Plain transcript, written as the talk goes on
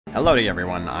Hello to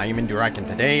everyone, I am Indurok, and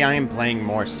today I am playing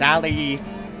more Sally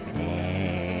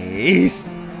Face.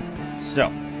 So.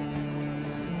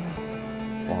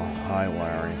 Oh, hi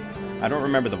Larry. I don't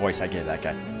remember the voice I gave that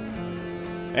guy.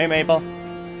 Hey Mabel.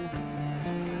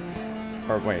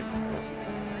 Or wait.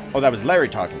 Oh, that was Larry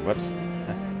talking, whoops.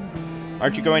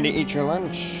 Aren't you going to eat your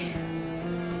lunch?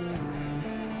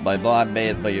 Blah blah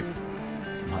blah blah.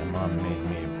 My mom made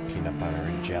me peanut butter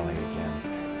and jelly again.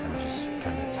 I'm just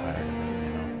kind of tired of it, you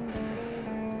know.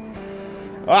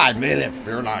 Oh, I mean, if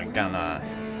you're not gonna...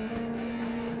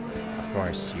 Of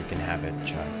course, you can have it,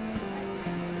 Chuck.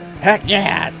 Heck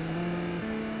yes!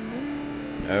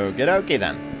 Okie dokie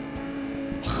then.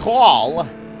 Haul!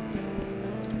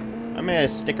 I'm gonna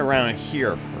stick around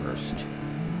here first.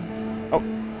 Oh.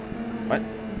 What?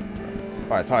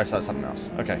 Oh, I thought I saw something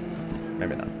else. Okay.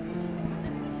 Maybe not.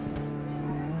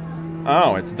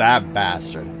 Oh, it's that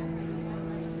bastard.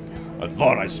 I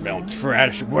thought I smelled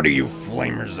trash. What are you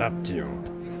flamers up to?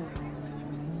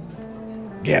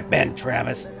 Get bent,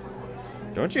 Travis.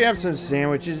 Don't you have some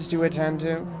sandwiches to attend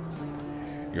to?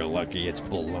 You're lucky it's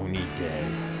bologna day.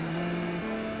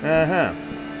 Uh-huh.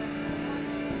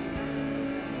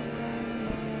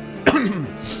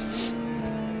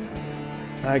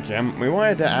 Hi, Kim. We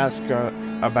wanted to ask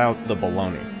about the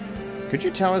bologna. Could you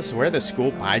tell us where the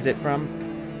school buys it from?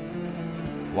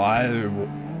 Why?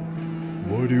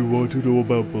 What do you want to know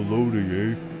about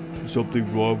bologna, eh?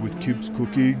 Something wrong with Kim's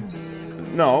cooking?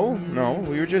 No,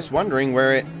 we were just wondering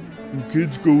where it... You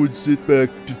kids go and sit back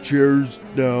to chairs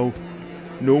now.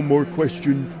 No more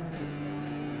question.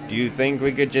 Do you think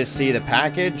we could just see the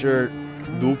package, or...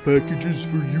 No packages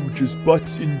for you, just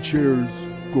butts in chairs.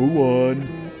 Go on.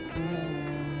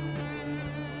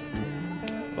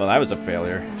 Well, that was a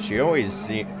failure. She always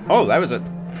see... Oh, that was a...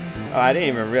 Oh, I didn't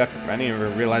even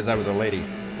realize that was a lady.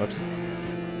 Whoops.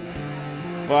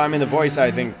 Well, I mean, the voice,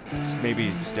 I think,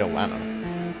 maybe still, I don't know.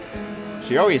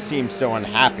 She always seems so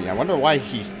unhappy. I wonder why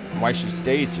she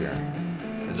stays here.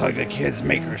 It's like the kids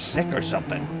make her sick or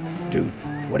something. Dude,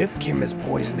 what if Kim is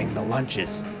poisoning the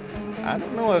lunches? I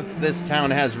don't know if this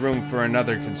town has room for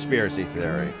another conspiracy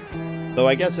theory. Though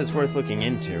I guess it's worth looking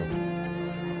into.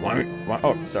 Why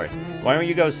don't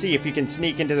you go see if you can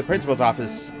sneak into the principal's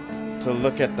office to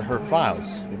look at her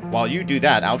files. While you do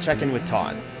that, I'll check in with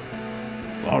Todd.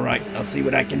 Alright, I'll see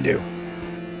what I can do.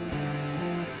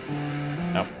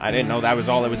 Nope, I didn't know that was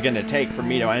all it was gonna take for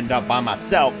me to end up by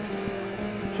myself.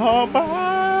 All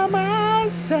by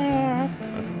myself.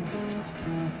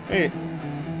 Hey,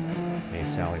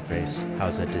 Sally Face,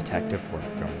 how's the detective work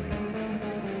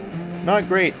going? Not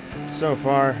great so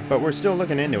far, but we're still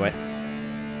looking into it.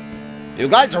 You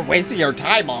guys are wasting your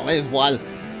time on this one.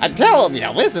 I'm telling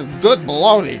you, this is good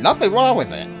bologna. Nothing wrong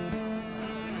with it.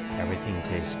 Everything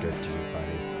tastes good to you,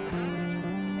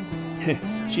 buddy.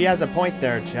 She has a point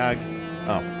there, Chug.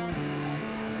 Oh.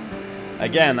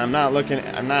 Again, I'm not, like,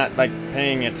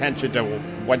 paying attention to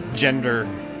what gender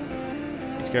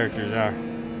these characters are.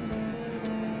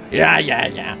 Yeah.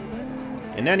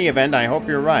 In any event, I hope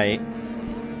you're right.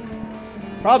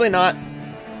 Probably not.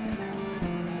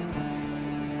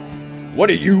 What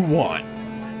do you want?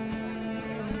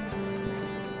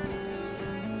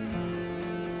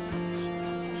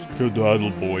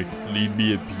 Skedaddle boy, leave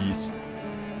me in peace.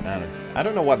 I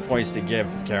don't know what voice to give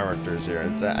characters here.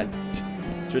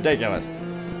 It's ridiculous.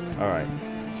 Alright.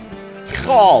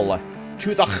 Hall!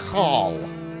 To the hall!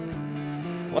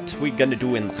 What we gonna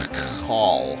do in the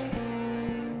hall?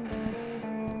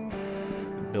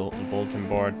 Bulletin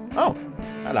board. Oh!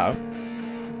 Hello.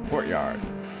 Courtyard.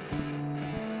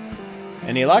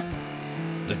 Any luck?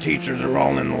 The teachers are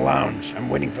all in the lounge. I'm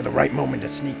waiting for the right moment to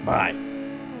sneak by.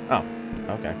 Oh,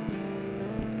 okay.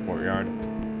 Courtyard.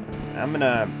 I'm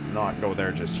gonna not go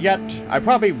there just yet. I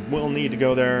probably will need to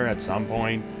go there at some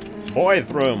point. Boys'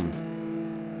 room.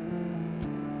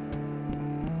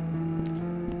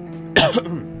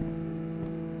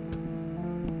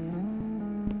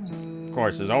 Of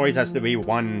course, there always has to be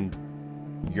one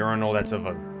urinal that's of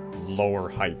a lower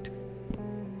height.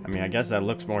 I mean, I guess that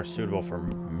looks more suitable for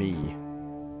me.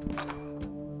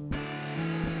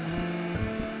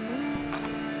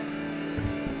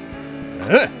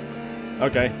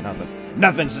 Okay, nothing.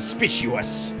 Nothing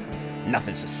suspicious.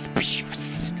 Nothing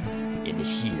suspicious in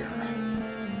here.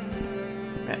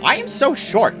 Man, I am so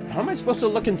short. How am I supposed to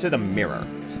look into the mirror?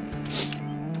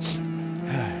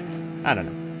 I don't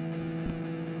know.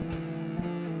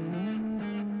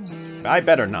 I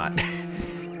better not.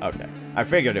 Okay. I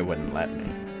figured it wouldn't let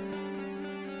me.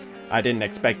 I didn't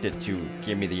expect it to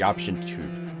give me the option to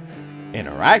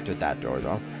interact with that door,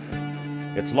 though.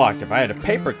 It's locked. If I had a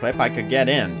paperclip, I could get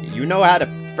in. You know how to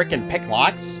frickin' pick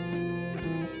locks?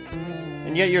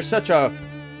 And yet you're such a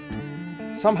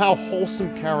somehow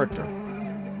wholesome character.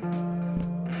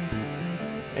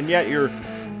 And yet you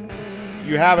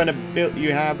have an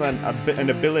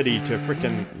ability to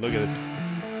freaking look at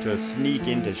it, to sneak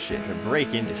into shit, to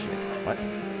break into shit. What?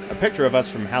 A picture of us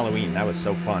from Halloween. That was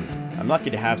so fun. I'm lucky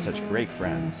to have such great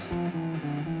friends.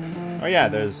 Oh yeah,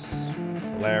 there's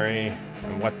Larry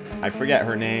and what I forget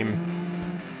her name.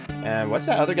 And what's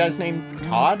that other guy's name?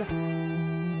 Todd?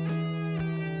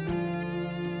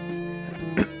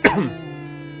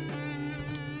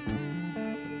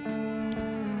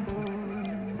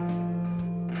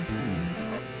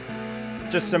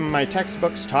 Just some of my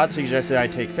textbooks. Todd suggested I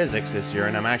take physics this year,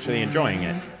 and I'm actually enjoying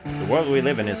it. The world we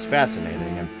live in is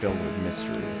fascinating and filled with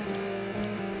mystery.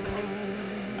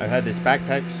 I've had this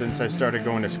backpack since I started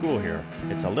going to school here.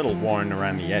 It's a little worn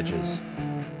around the edges.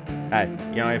 Hey,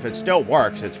 you know, if it still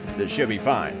works, it should be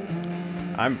fine.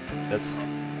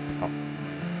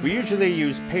 We usually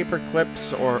use paper clips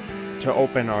to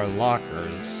open our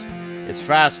lockers. It's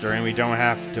faster, and we don't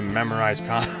have to memorize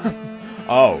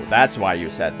Oh, that's why you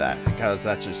said that, because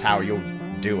that's just how you'll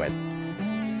do it.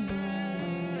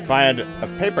 If I had a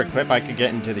paperclip, I could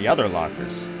get into the other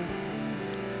lockers.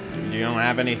 You don't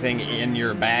have anything in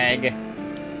your bag?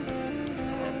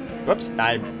 Whoops,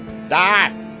 fuck.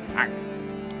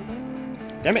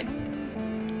 Damn it.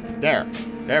 There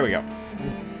we go.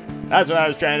 That's what I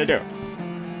was trying to do.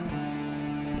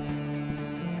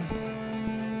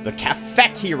 The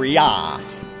cafeteria.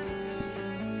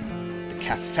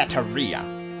 Cafeteria.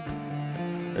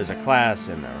 There's a class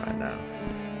in there right now.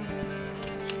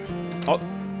 Oh.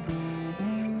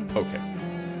 Okay.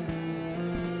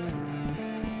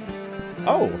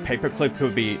 Oh, a paperclip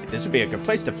could be... This would be a good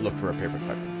place to look for a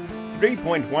paperclip.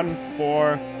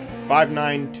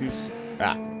 3.145926...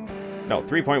 Ah. No,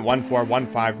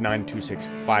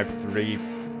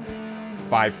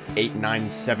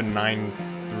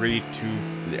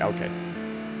 3.141519265358979323... Okay.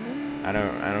 I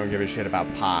don't give a shit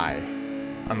about pie.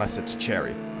 Unless it's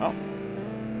cherry. Oh.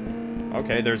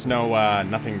 Okay, there's no,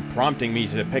 nothing prompting me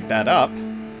to pick that up.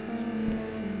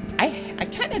 I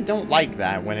kind of don't like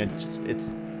that when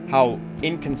it's how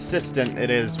inconsistent it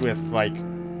is with, like,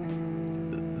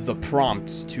 the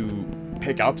prompts to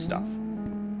pick up stuff.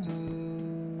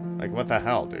 Like, what the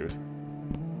hell, dude?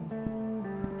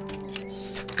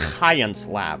 Science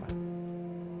lab.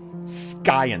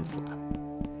 Science lab.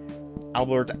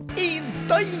 Albert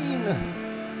Einstein!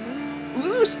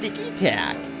 Ooh, sticky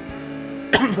tack.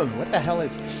 What the hell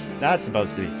is that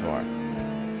supposed to be for?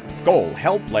 Goal,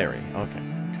 help Larry. Okay.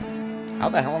 How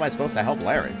the hell am I supposed to help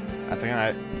Larry? I think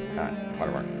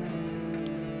whatever.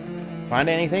 Find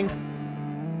anything?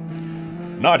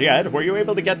 Not yet. Were you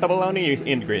able to get the bologna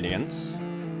ingredients?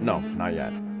 No, not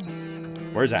yet.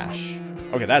 Where's Ash?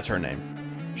 Okay, that's her name.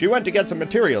 She went to get some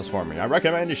materials for me. I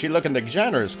recommended she look in the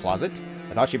janitor's closet.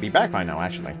 I thought she'd be back by now,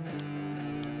 actually.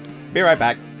 Be right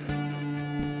back.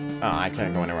 Oh, I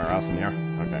can't go anywhere else in here.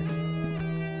 Okay.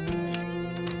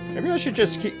 Maybe I should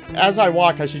just keep... As I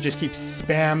walk, I should just keep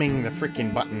spamming the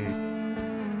freaking button.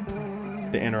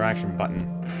 The interaction button.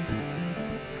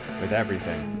 With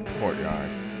everything.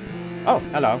 Courtyard. Oh,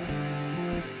 hello.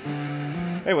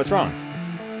 Hey, what's wrong?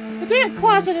 The damn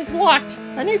closet is locked.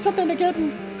 I need something to get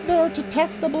in there to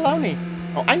test the bologna.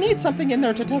 Oh, I need something in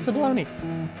there to test the bologna.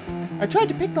 I tried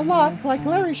to pick the lock like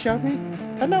Larry showed me,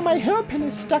 but now my hairpin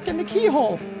is stuck in the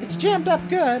keyhole. It's jammed up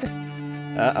good.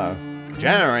 Uh-oh.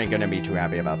 Janitor ain't gonna be too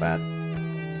happy about that.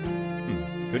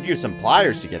 Could use some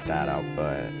pliers to get that out,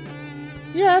 but...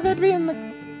 Yeah, that'd be in the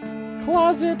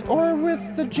closet or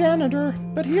with the janitor,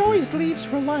 but he always leaves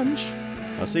for lunch.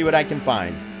 I'll see what I can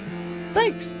find.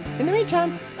 Thanks. In the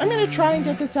meantime, I'm gonna try and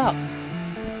get this out.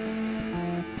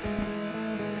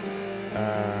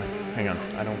 Hang on.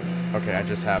 I don't... Okay, I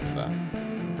just have the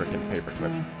freaking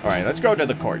paperclip. Alright, let's go to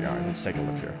the courtyard. Let's take a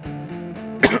look here.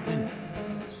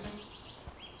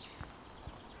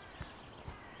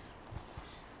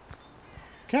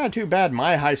 Kinda too bad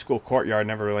my high school courtyard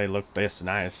never really looked this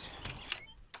nice.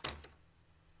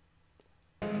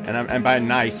 And by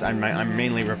nice, I'm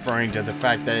mainly referring to the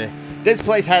fact that this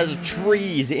place has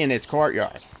trees in its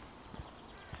courtyard.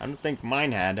 I don't think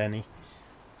mine had any.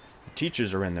 The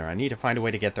teachers are in there. I need to find a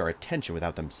way to get their attention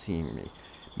without them seeing me.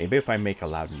 Maybe if I make a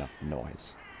loud enough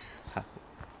noise.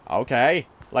 Okay.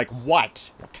 Like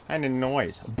what? What kind of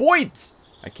noise? Boys!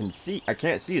 I can't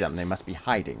see them. They must be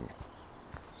hiding.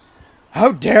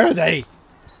 How dare they?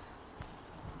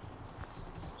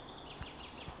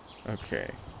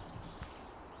 Okay.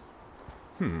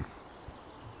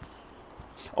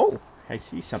 Oh, I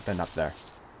see something up there.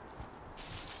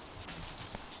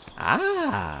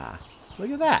 Ah,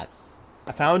 look at that.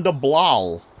 I found a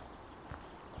blowl.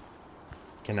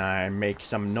 Can I make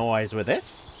some noise with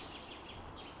this?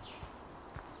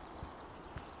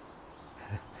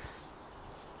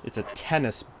 It's a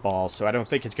tennis ball, so I don't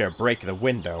think it's gonna break the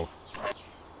window.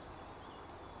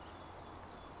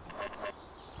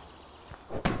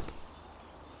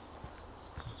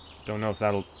 Don't know if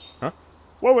that'll... Huh?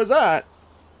 What was that?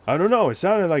 I don't know. It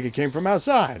sounded like it came from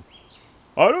outside.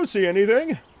 I don't see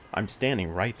anything. I'm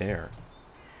standing right there.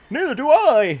 Neither do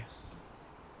I.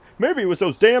 Maybe it was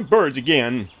those damn birds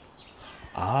again.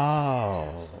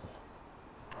 Oh.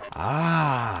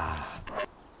 Ah.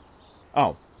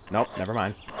 Oh. Nope. Never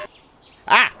mind.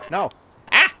 Ah! No.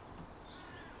 Ah!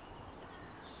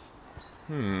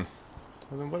 Well,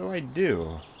 then what do I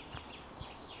do?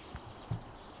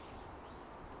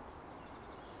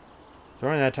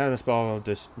 Throwing that tennis ball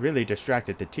just really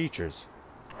distracted the teachers.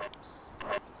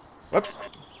 Whoops.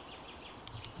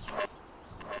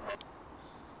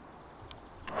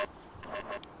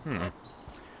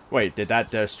 Wait, did that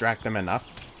distract them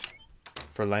enough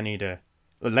for Lenny to...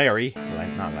 Larry.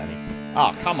 Not Lenny.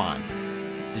 Oh, come on.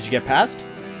 Did you get past?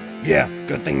 Yeah,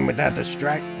 good thinking with that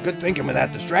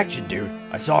distraction, dude.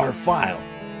 I saw her file.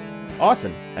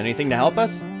 Awesome. Anything to help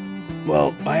us?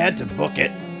 Well, I had to book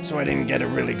it, so I didn't get a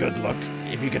really good look.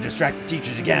 If you could distract the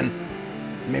teachers again,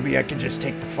 maybe I could just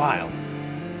take the file.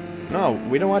 No,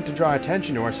 we don't want to draw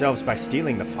attention to ourselves by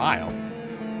stealing the file.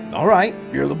 Alright,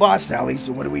 you're the boss, Sally,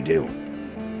 so what do we do?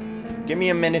 Give me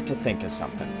a minute to think of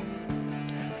something.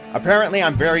 Apparently,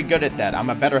 I'm very good at that. I'm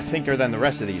a better thinker than the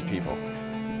rest of these people.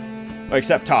 Well,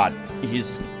 except Todd.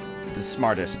 He's the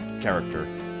smartest character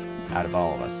out of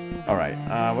all of us. Alright,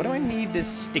 what do I need this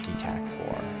sticky tack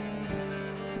for?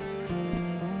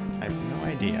 I have no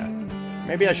idea.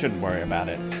 Maybe I shouldn't worry about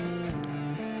it.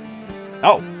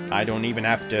 Oh, I don't even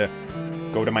have to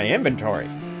go to my inventory.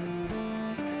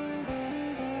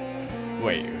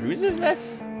 Wait, whose is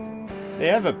this? They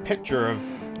have a picture of...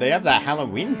 They have that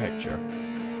Halloween picture.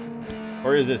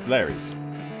 Or is this Larry's?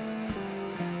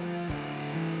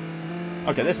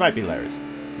 Okay, this might be Larry's.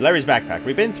 Larry's backpack.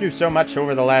 We've been through so much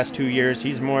over the last 2 years.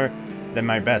 He's more than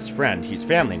my best friend. He's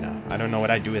family now. I don't know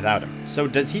what I'd do without him. So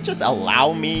does he just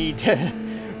allow me to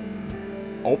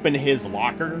open his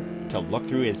locker to look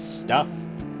through his stuff?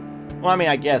 Well, I mean,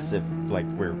 I guess if, like,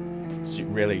 we're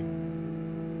really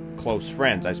close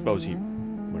friends, I suppose he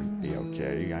wouldn't be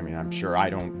okay. I mean, I'm sure I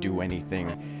don't do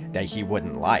anything that he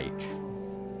wouldn't like.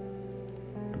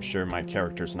 I'm sure my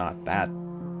character's not that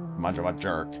much of a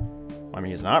jerk. I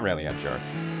mean, he's not really a jerk,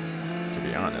 to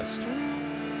be honest.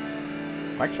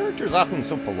 My character's often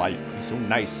so polite. He's so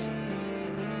nice.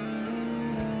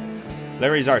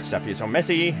 Larry's art stuff. He's so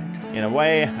messy. In a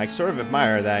way, I sort of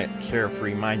admire that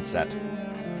carefree mindset.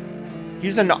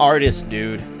 He's an artist,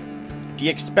 dude. Do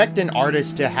you expect an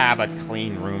artist to have a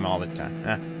clean room all the time?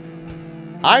 Huh?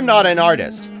 I'm not an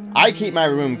artist. I keep my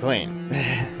room clean.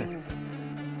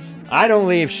 I don't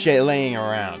leave shit laying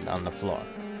around on the floor.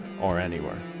 Or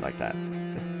anywhere like that.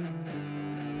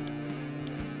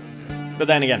 But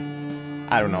then again,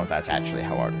 I don't know if that's actually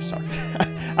how artists are.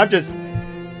 I'm just,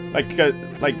 like, I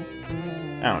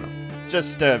don't know.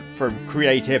 Just for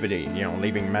creativity, you know,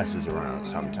 leaving messes around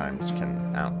sometimes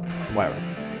can, I don't know, whatever.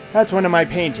 That's one of my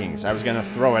paintings. I was gonna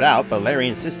throw it out, but Larry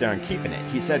insisted on keeping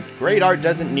it. He said, great art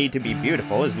doesn't need to be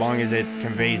beautiful as long as it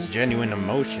conveys genuine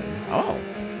emotion. Oh,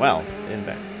 well,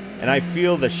 and I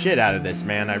feel the shit out of this,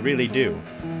 man. I really do.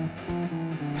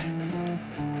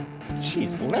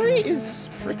 Jeez, Larry is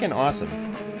freaking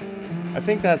awesome. I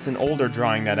think that's an older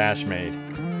drawing that Ash made.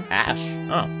 Ash?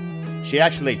 Oh. She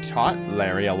actually taught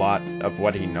Larry a lot of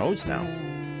what he knows now.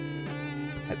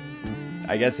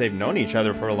 I guess they've known each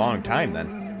other for a long time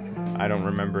then. I don't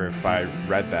remember if I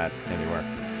read that anywhere.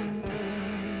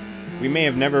 We may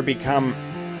have never become...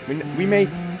 We may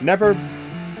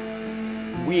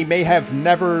have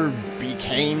never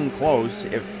became close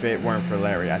if it weren't for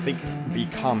Larry. I think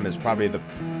become is probably the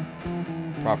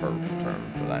proper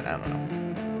term for that. I don't know.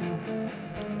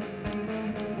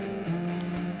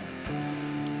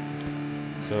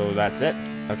 So that's it?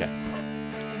 Okay.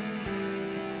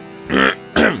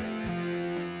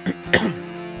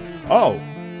 Oh!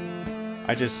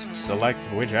 I just select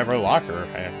whichever locker.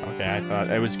 Okay, I thought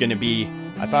I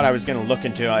was gonna look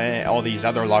into all these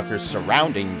other lockers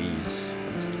surrounding these.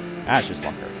 Ash's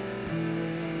locker.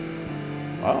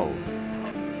 Oh.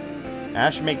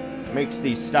 Ash makes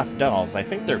these stuffed dolls. I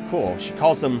think they're cool. She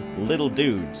calls them little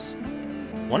dudes.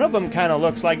 One of them kind of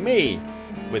looks like me,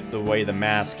 with the way the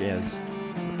mask is.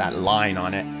 With that line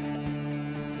on it.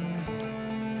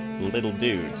 Little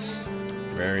dudes.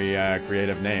 Very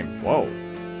creative name. Whoa.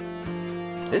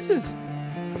 This is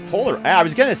a I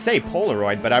was gonna say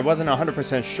Polaroid, but I wasn't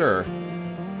 100% sure.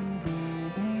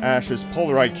 Ash's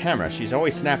Polaroid camera. She's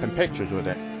always snapping pictures with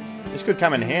it. This could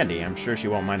come in handy. I'm sure she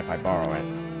won't mind if I borrow it.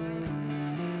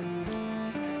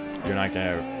 You're not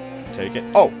gonna take it?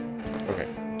 Oh! Okay.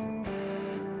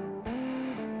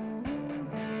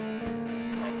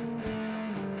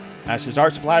 Ash's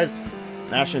art supplies.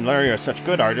 Ash and Larry are such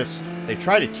good artists. They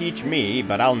try to teach me,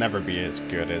 but I'll never be as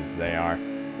good as they are.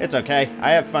 It's okay.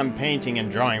 I have fun painting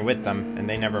and drawing with them, and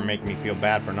they never make me feel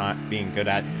bad for not being good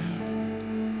at...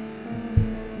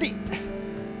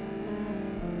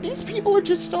 These people are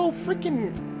just so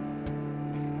freaking...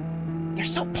 They're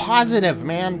so positive,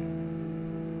 man.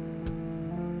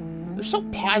 They're so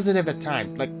positive at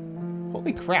times. Like,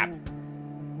 holy crap.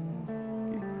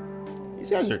 These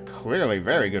guys are clearly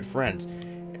very good friends.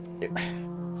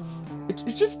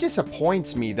 It just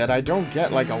disappoints me that I don't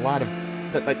get, like, a lot of...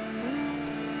 That, like...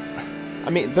 I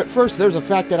mean, first, there's the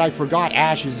fact that I forgot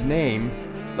Ash's name.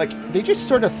 Like, they just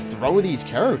sort of throw these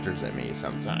characters at me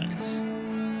sometimes.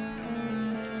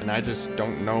 And I just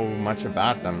don't know much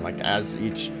about them. Like, as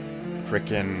each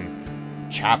freaking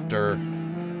chapter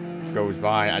goes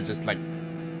by, I just, like...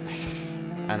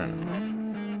 I don't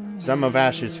know. Some of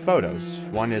Ash's photos.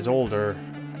 One is older.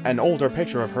 An older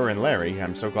picture of her and Larry.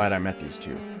 I'm so glad I met these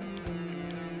two.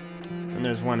 And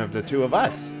there's one of the two of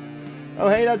us. Oh,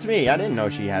 hey, that's me. I didn't know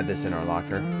she had this in her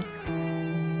locker.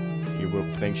 You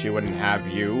would think she wouldn't have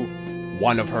you,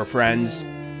 one of her friends,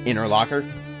 in her locker?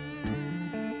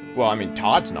 Well, I mean,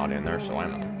 Todd's not in there, so I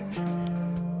don't know.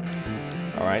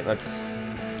 Alright, let's...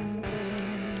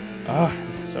 Oh,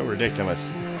 this is so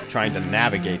ridiculous. Trying to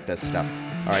navigate this stuff.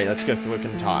 Alright, let's go look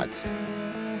in Todd's.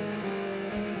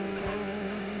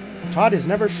 Todd is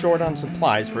never short on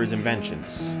supplies for his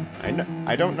inventions.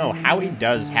 I don't know how he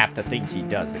does half the things he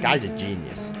does. The guy's a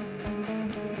genius.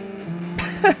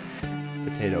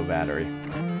 Potato battery.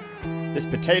 This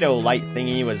potato light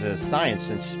thingy was a science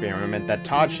experiment that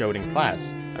Todd showed in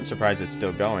class. I'm surprised it's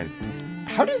still going.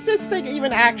 How does this thing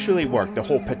even actually work? The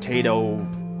whole potato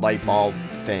light bulb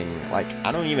thing. Like,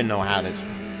 I don't even know how this...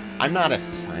 I'm not a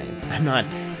scientist. I'm not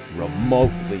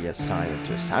remotely a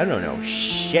scientist. I don't know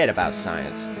shit about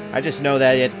science. I just know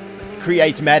that it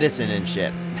creates medicine and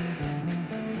shit.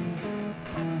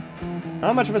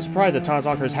 Not much of a surprise that Todd's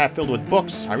locker is half filled with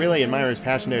books. I really admire his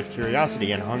passionate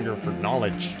curiosity and hunger for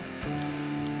knowledge.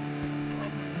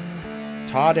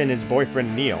 Todd and his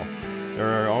boyfriend Neil.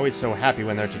 They're always so happy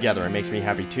when they're together. It makes me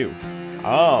happy too.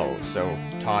 Oh, so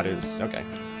Todd is... okay.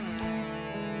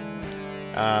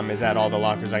 Is that all the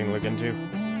lockers I can look into?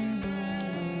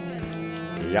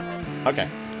 Yep. Okay.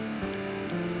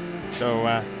 So,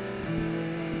 I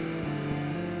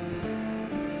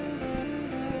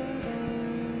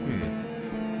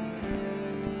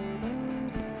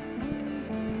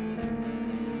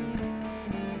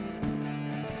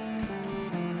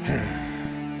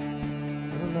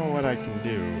don't know what I can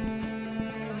do.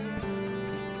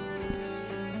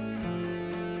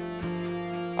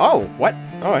 Oh, what?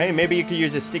 Oh, hey, maybe you could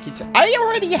use a sticky tag. I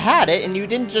already had it, and you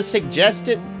didn't just suggest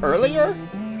it earlier?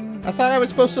 I thought I was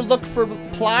supposed to look for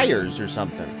pliers or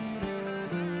something.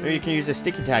 Maybe you can use a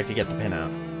sticky tag to get the pin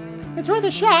out. It's worth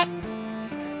a shot.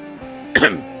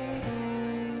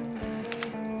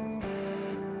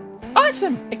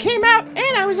 Awesome! It came out,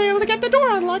 and I was able to get the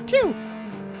door unlocked too.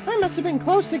 I must have been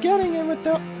close to getting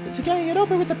it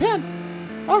open with the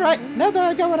pin. All right, now that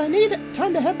I got what I need,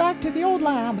 time to head back to the old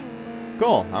lab.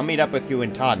 Cool. I'll meet up with you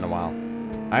and Todd in a while.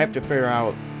 I have to figure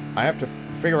out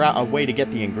a way to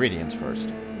get the ingredients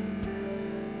first.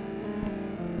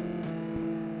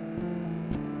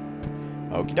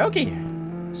 Okie dokie.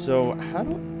 So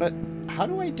how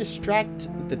do I distract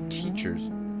the teachers?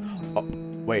 Oh,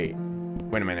 wait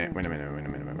a minute.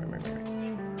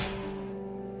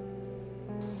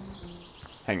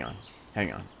 Hang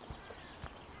on.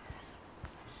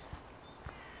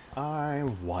 I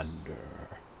wonder.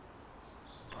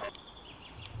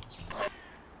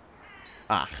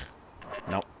 Ah,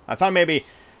 nope. I thought maybe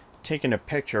taking a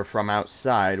picture from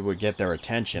outside would get their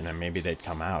attention and maybe they'd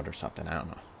come out or something. I don't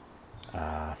know.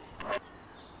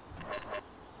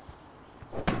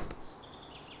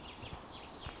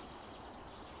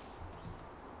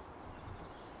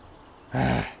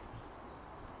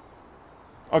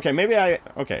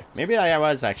 Maybe I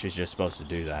was actually just supposed to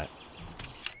do that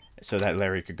so that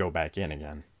Larry could go back in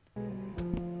again.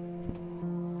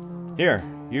 Here,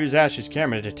 use Ash's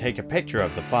camera to take a picture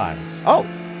of the files. Oh!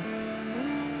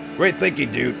 Great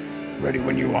thinking, dude. Ready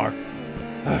when you are.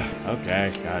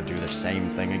 Okay, gotta do the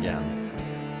same thing again.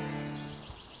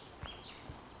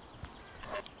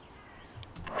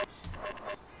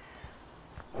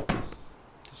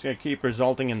 Just gonna keep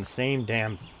resulting in the same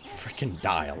damn freaking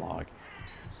dialogue.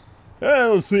 I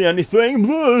don't see anything.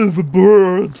 The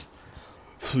birds.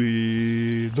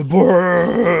 See the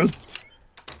birds.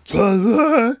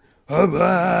 Bye-bye.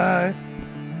 Bye-bye.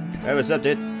 Hey, what's up,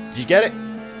 dude? Did you get it?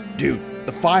 Dude,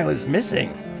 the file is missing.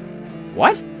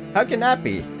 What? How can that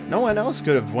be? No one else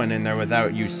could have went in there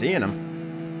without you seeing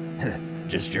him.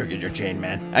 Just jerking your chain,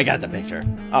 man. I got the picture.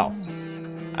 Oh.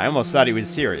 I almost thought he was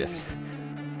serious.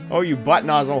 Oh, you butt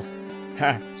nozzle.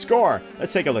 Ha, score!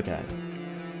 Let's take a look at it.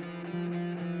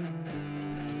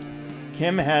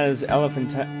 Kim has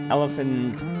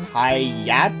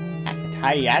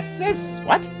elephantiasis?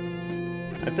 What?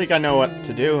 I think I know what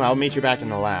to do. I'll meet you back in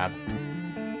the lab.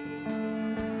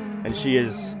 And she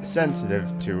is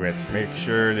sensitive to it. Make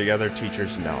sure the other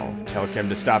teachers know. Tell Kim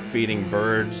to stop feeding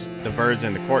the birds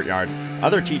in the courtyard.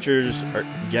 Other teachers are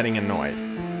getting annoyed.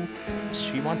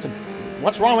 She wants a...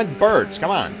 What's wrong with birds?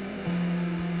 Come on.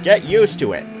 Get used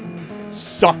to it.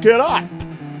 Suck it up.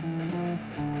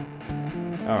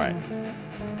 Alright.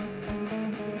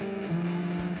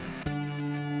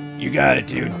 You got it,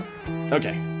 dude.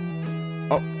 Okay.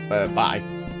 Oh, bye.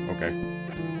 Okay.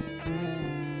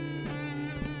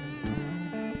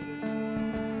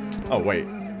 Oh, wait.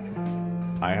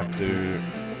 I have to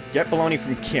get baloney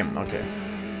from Kim. Okay.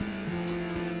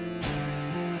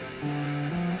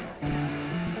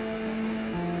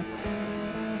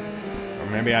 Or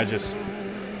maybe I just...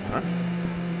 Huh?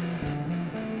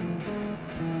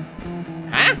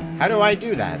 Huh? How do I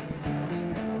do that?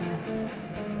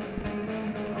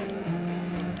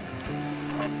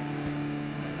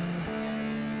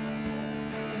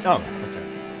 Oh, okay.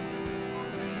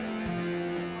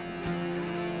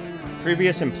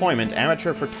 Previous employment,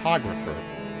 amateur photographer.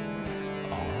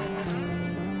 Oh.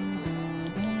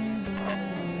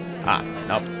 Ah,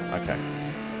 nope. Okay.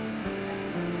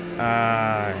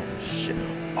 Shit.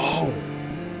 Oh!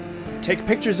 Take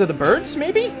pictures of the birds,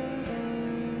 maybe?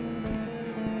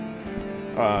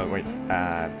 Wait.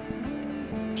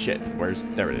 Shit. Where's...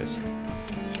 There it is.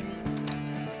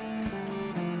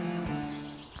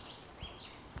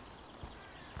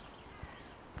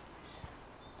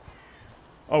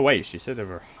 Oh, wait, she said they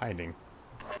were hiding.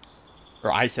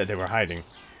 Or I said they were hiding.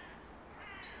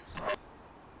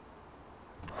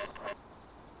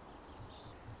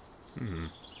 I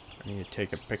need to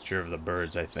take a picture of the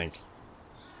birds, I think.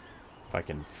 If I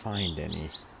can find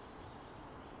any.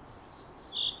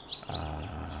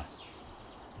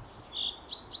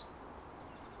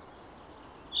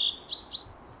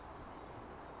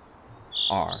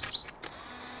 R.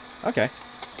 Okay.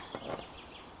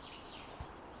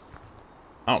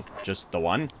 Oh, just the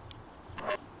one?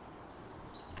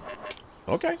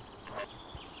 Okay.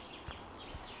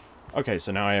 Okay,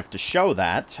 so now I have to show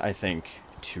that, I think,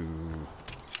 to...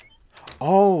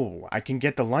 Oh, I can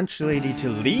get the lunch lady to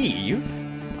leave?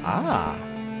 Ah.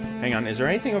 Hang on, is there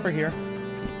anything over here?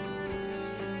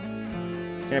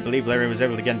 Can't believe Larry was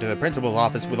able to get into the principal's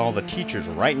office with all the teachers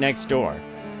right next door.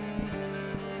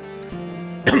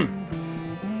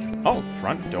 Oh,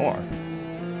 front door.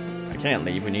 I can't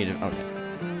leave, we need to... Okay.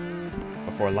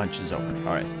 Before lunch is over.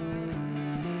 Alright.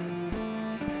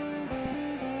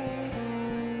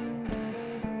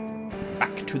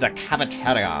 Back to the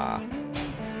cafeteria.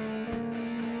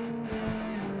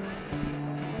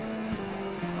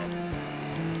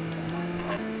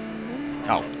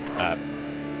 Oh, ah!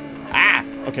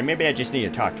 Okay, maybe I just need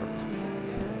to talk to her.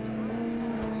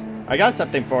 I got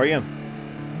something for you.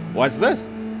 What's this?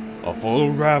 A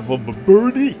photograph of a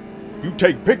birdie? You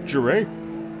take picture, eh?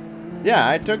 Yeah,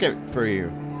 I took it for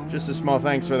you. Just a small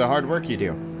thanks for the hard work you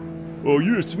do. Oh,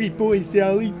 you're a sweet boy,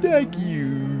 Sally. Thank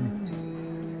you.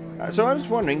 So I was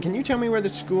wondering, can you tell me where the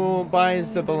school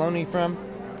buys the bologna from?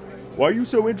 Why are you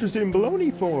so interested in bologna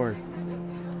for?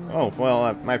 Oh,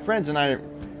 well, my friends and I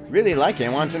really like it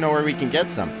and want to know where we can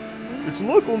get some. It's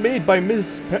local made by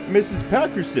Mrs.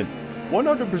 Packerson.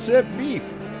 100% beef.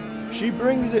 She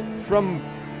brings it from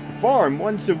farm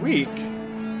once a week.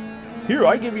 Here,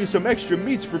 I give you some extra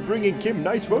meats for bringing Kim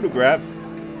nice photograph.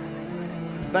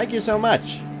 Thank you so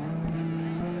much.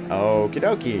 Okie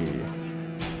dokie.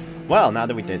 Well, now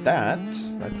that we did that,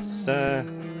 let's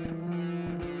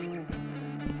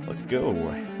go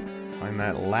find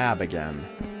that lab again.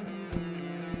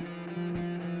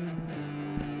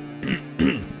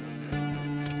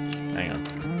 Hang on.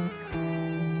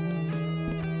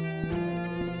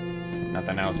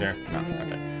 Nothing else here? No,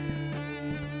 okay.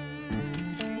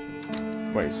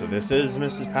 Wait, so this is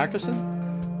Mrs. Packerson?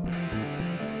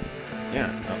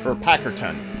 Yeah, or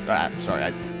Packerton. Sorry,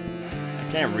 I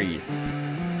can't read.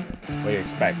 What do you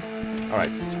expect?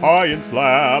 Alright, science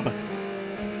lab!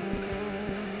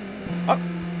 Oh!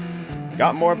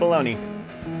 Got more baloney.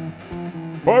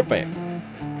 Perfect!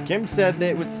 Kim said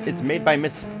that it's made by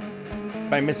Mrs.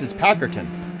 Packerton.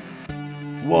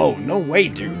 Whoa, no way,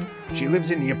 dude. She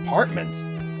lives in the apartment.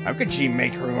 How could she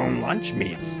make her own lunch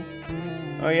meats?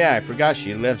 Oh yeah, I forgot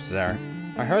she lives there.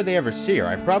 I hardly ever see her.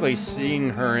 I've probably seen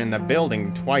her in the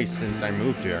building twice since I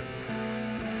moved here.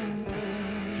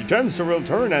 She tends to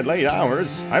return at late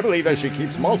hours. I believe that she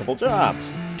keeps multiple jobs.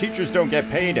 Teachers don't get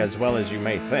paid as well as you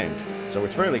may think, so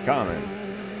it's fairly common.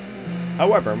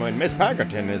 However, when Miss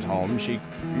Packerton is home, she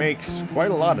makes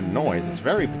quite a lot of noise. It's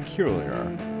very peculiar.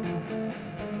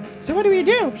 So what do we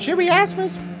do? Should we ask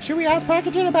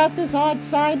Packerton about this odd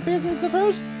side business of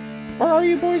hers? Or are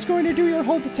you boys going to do your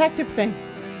whole detective thing?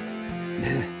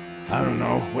 I don't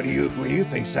know. What do you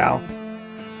think, Sal?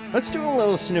 Let's do a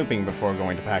little snooping before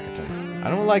going to Packerton. I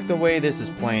don't like the way this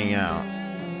is playing out.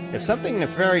 If something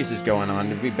nefarious is going on,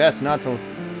 it'd be best not to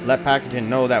let Packerton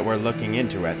know that we're looking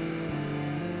into it.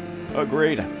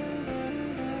 Agreed.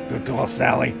 Good call,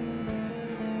 Sally.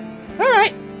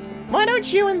 Alright. Why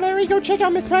don't you and Larry go check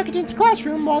out Miss Packerton's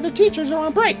classroom while the teachers are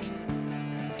on break?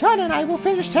 Todd and I will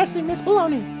finish testing this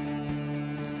baloney.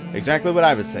 Exactly what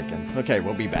I was thinking. Okay,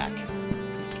 we'll be back.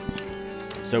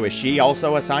 So is she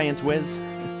also a science whiz?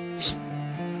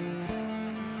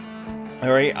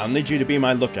 Alright, I'll need you to be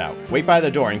my lookout. Wait by the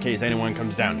door in case anyone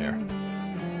comes down here.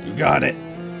 You got it.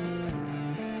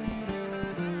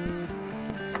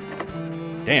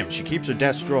 Damn, she keeps her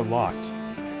desk drawer locked.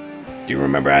 Do you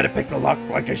remember how to pick the lock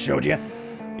like I showed you?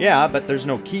 Yeah, but there's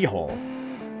no keyhole.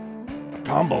 A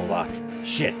combo lock.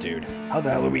 Shit, dude. How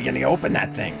the hell are we gonna open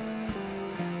that thing?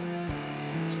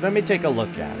 So let me take a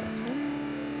look at it.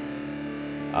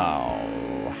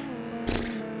 Oh.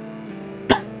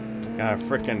 Got a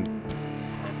frickin'...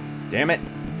 Damn it.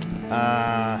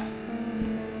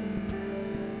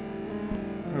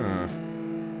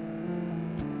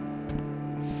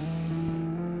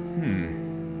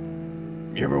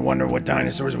 You ever wonder what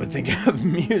dinosaurs would think of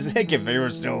music if they were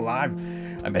still alive?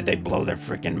 I bet they'd blow their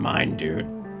frickin' mind, dude.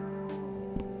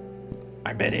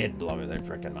 I bet it'd blow their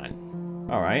frickin'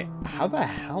 mind. Alright, how the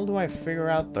hell do I figure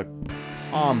out the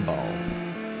combo?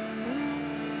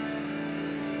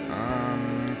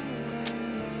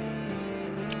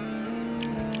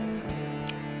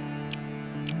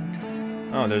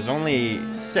 Oh, there's only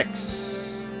 6.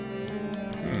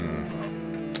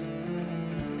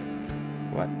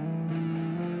 What?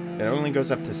 It only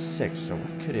goes up to 6, so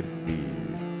what could it be?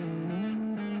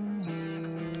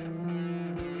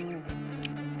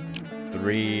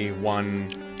 3, 1,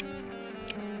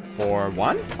 4,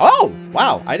 1? Oh!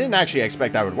 Wow, I didn't actually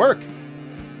expect that would work.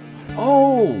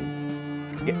 Oh!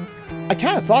 I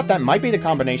kind of thought that might be the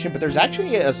combination, but there's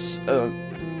actually a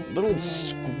little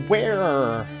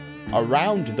square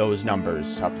around those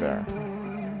numbers up there.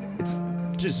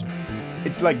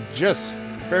 It's like just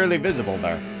barely visible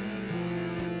there.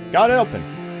 Got it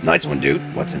open. Nice one,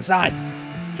 dude. What's inside?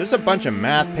 Just a bunch of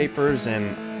math papers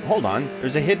and... Hold on,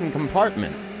 there's a hidden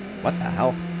compartment. What the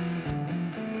hell?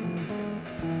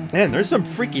 Man, there's some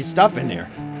freaky stuff in here.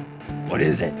 What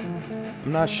is it?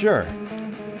 I'm not sure.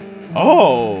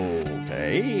 Oh,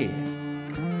 okay.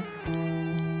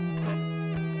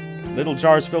 Little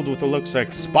jars filled with what looks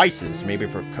like spices, maybe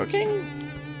for cooking?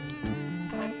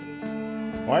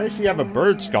 Why does she have a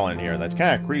bird skull in here? That's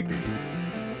kind of creepy.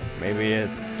 Maybe it...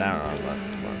 I don't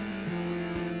know.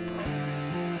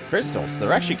 Crystals,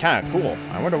 they're actually kind of cool.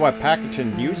 I wonder what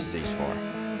Packerton uses these for.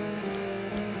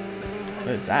 What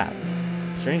is that?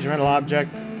 Strange metal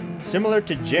object. Similar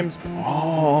to Jim's...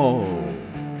 Oh!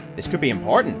 This could be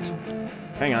important.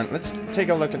 Hang on, let's take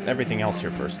a look at everything else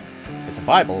here first. It's a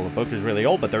Bible. The book is really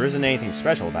old, but there isn't anything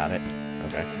special about it.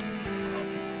 Okay.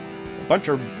 A bunch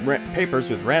of papers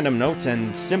with random notes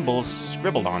and symbols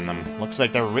scribbled on them. Looks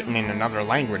like they're written in another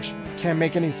language. Can't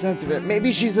make any sense of it.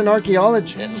 Maybe she's an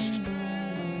archaeologist.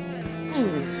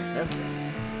 Okay.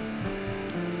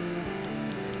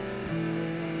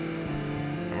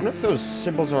 I wonder if those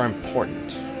symbols are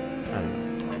important. I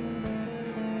don't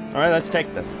know. Alright, let's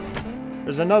take this.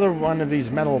 There's another one of these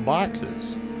metal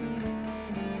boxes.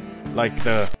 Like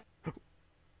the...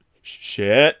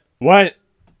 Shit. What?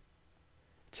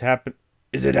 It's happened.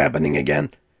 Is it happening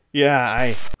again?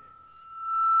 Yeah,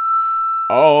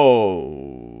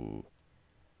 Oh.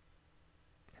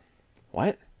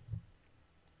 What?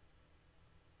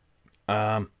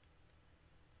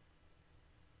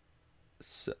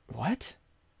 So, what?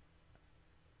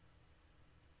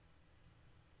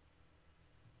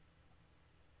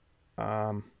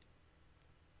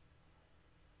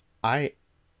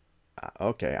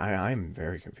 Okay, I'm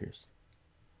very confused.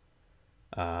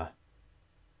 I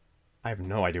have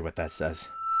no idea what that says.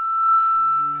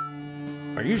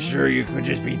 Are you sure you could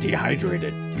just be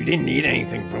dehydrated? You didn't eat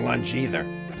anything for lunch either.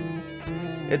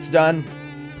 It's done.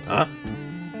 Huh?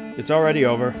 It's already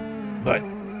over. But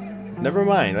Never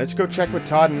mind. Let's go check with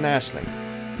Todd and Ashley.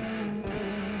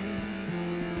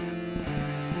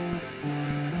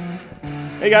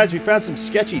 Hey guys, we found some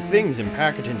sketchy things in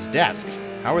Parkerton's desk.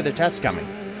 How are the tests coming?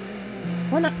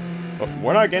 We're not...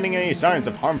 We're not getting any signs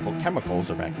of harmful chemicals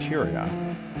or bacteria.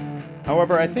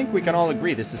 However, I think we can all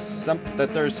agree that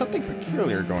there's something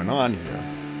peculiar going on here.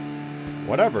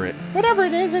 Whatever it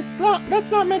is,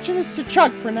 let's not mention this to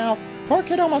Chuck for now. Poor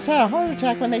kid almost had a heart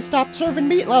attack when they stopped serving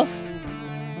meatloaf.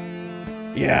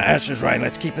 yeah, Ash is right.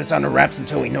 Let's keep this under wraps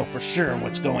until we know for sure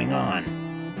what's going on.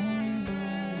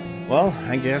 Well,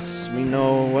 I guess we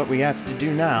know what we have to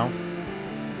do now.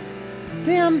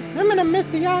 Damn, I'm gonna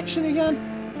miss the action again.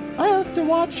 I'll have to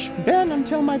watch Ben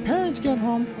until my parents get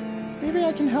home. Maybe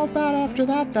I can help out after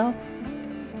that, though.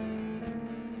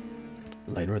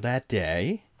 Later that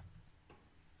day...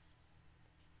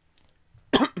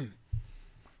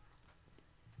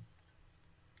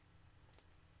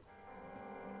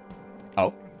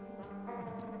 Oh.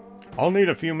 I'll need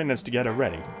a few minutes to get her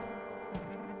ready.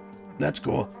 That's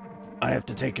cool. I have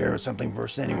to take care of something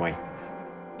first anyway.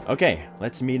 Okay,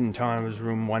 let's meet in Tom's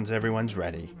room once everyone's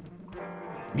ready.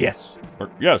 Yes.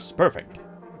 Yes, perfect.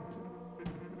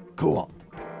 Cool.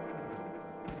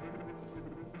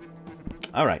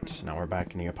 Alright, now we're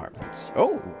back in the apartments.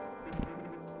 Oh!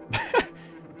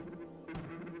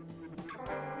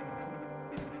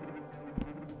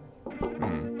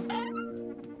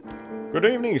 Good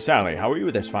evening, Sally. How are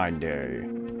you this fine day?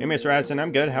 Hey, Mr. Addison,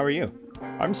 I'm good. How are you?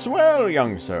 I'm swell,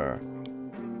 young sir.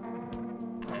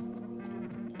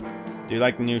 Do you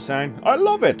like the new sign? I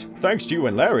love it! Thanks to you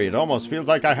and Larry, it almost feels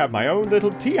like I have my own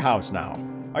little tea house now.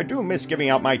 I do miss giving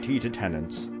out my tea to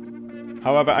tenants.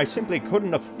 However, I simply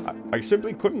couldn't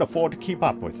afford to keep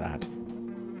up with that.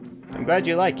 I'm glad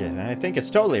you like it, and I think it's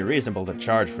totally reasonable to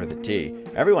charge for the tea.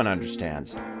 Everyone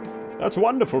understands. That's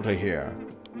wonderful to hear.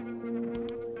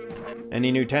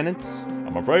 Any new tenants?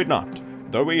 I'm afraid not.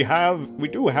 Though we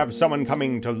do have someone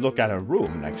coming to look at a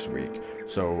room next week.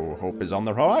 So hope is on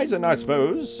the horizon, I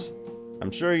suppose.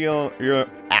 I'm sure your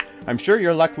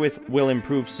luck will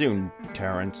improve soon,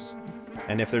 Terrence.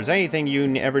 And if there's anything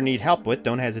you ever need help with,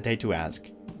 don't hesitate to ask.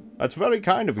 That's very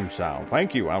kind of you, Sal.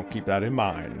 Thank you. I'll keep that in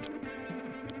mind.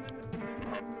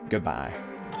 Goodbye.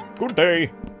 Good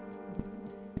day.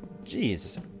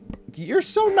 Jesus. You're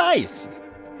so nice.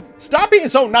 Stop being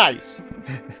so nice.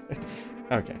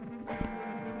 Okay.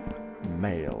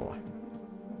 Mail.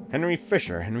 Henry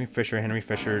Fisher.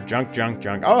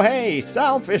 Junk. Oh, hey,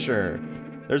 Sal Fisher.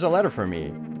 There's a letter for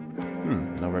me.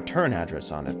 No return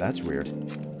address on it. That's weird.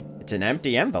 It's an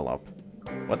empty envelope.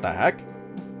 What the heck?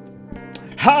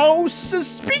 How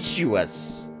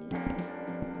suspicious!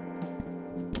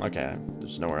 Okay,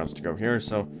 there's nowhere else to go here,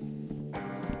 so...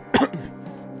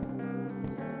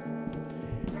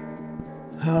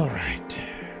 Alright.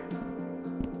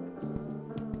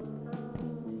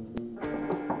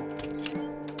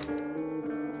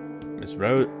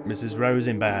 Mrs.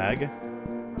 Rosenberg.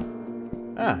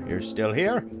 Ah, you're still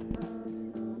here?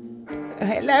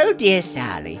 Hello, dear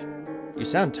Sally. You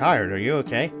sound tired. Are you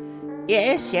okay?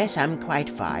 Yes, I'm quite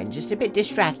fine. Just a bit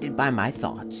distracted by my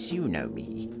thoughts. You know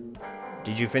me.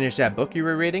 Did you finish that book you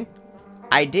were reading?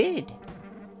 I did.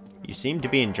 You seem to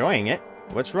be enjoying it.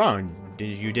 What's wrong?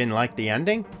 You didn't like the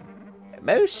ending?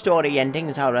 Most story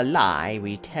endings are a lie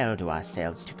we tell to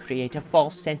ourselves to create a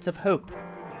false sense of hope.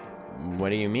 What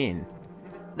do you mean?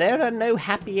 There are no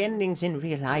happy endings in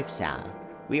real life, Sal.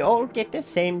 We all get the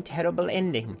same terrible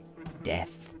ending.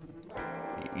 Death.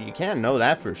 You can't know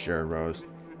that for sure, Rose.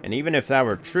 And even if that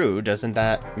were true, doesn't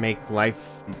that make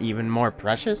life even more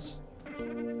precious?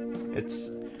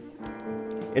 It's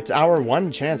our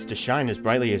one chance to shine as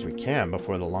brightly as we can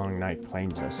before the long night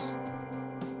claims us.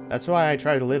 That's why I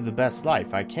try to live the best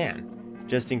life I can,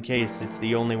 just in case it's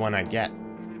the only one I get.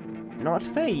 Not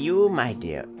for you, my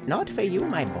dear. Not for you,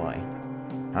 my boy.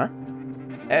 Huh?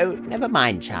 Oh, never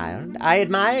mind, child. I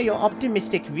admire your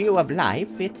optimistic view of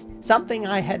life. It's something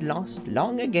I had lost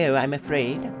long ago, I'm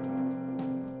afraid.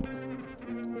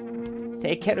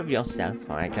 Take care of yourself.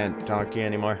 Oh, I can't talk to you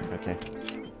anymore. Okay.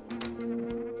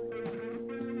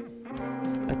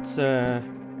 Let's,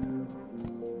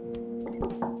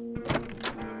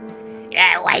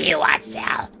 Yeah, what do you want,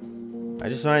 Sal? I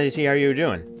just wanted to see how you were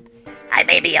doing. I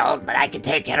may be old, but I can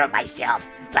take care of myself.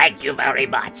 Thank you very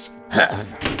much.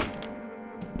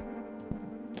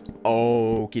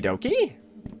 Okie dokie.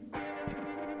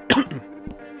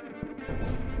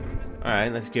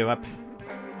 Alright, let's give up.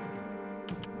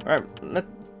 Alright,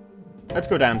 let's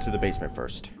go down to the basement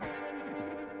first.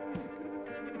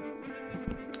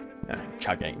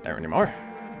 tug ain't there anymore.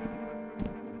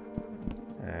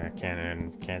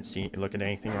 Can't see, look at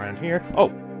anything around here. Oh,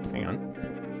 hang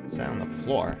on. Is that on the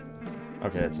floor?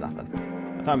 Okay, it's nothing.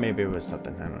 I thought maybe it was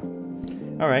something. I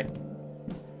don't know. Alright.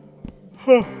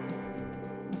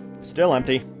 Still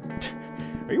empty.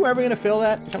 Are you ever gonna fill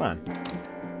that? Come on.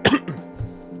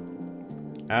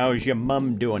 How's your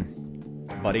mum doing,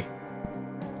 buddy?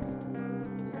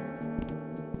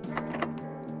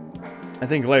 I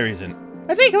think Larry's in.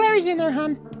 I think Larry's in there,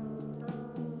 hon.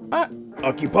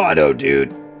 Occupado,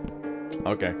 dude.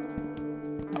 Okay.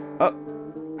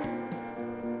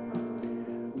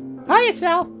 Hiya,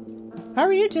 Sal. How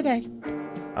are you today?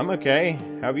 I'm okay.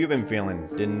 How have you been feeling?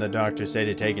 Didn't the doctor say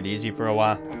to take it easy for a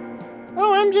while?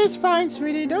 Oh, I'm just fine,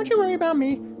 sweetie. Don't you worry about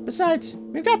me. Besides,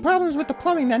 we've got problems with the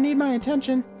plumbing that need my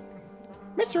attention.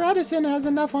 Mr. Edison has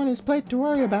enough on his plate to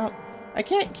worry about. I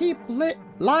can't keep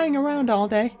lying around all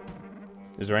day.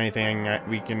 Is there anything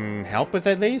we can help with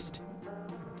at least?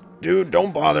 Dude,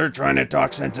 don't bother trying to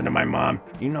talk sense into my mom.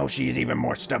 You know she's even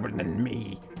more stubborn than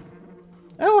me.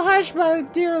 Oh, hush, my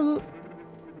dear... Oh,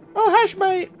 hush,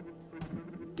 my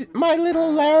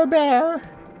little Lair Bear.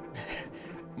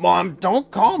 Mom,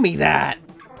 don't call me that.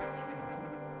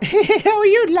 Oh,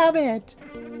 you'd love it.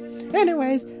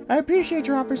 Anyways, I appreciate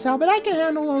your offer, Sal, but I can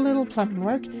handle a little plumbing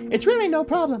work. It's really no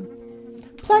problem.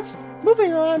 Plus,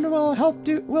 moving around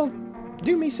will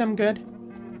do me some good.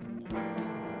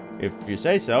 If you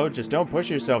say so, just don't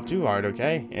push yourself too hard,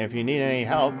 okay? If you need any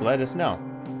help, let us know.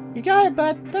 You got it,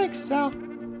 bud. Thanks, Sal.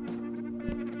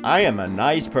 I am a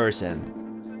nice person.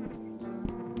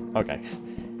 Okay.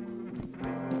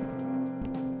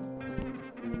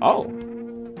 Oh.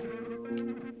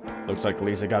 Looks like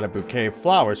Lisa got a bouquet of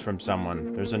flowers from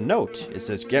someone. There's a note. It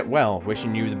says, "Get well.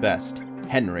 Wishing you the best.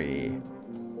 Henry."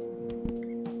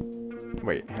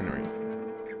 Wait, Henry.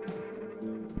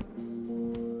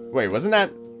 Wait, wasn't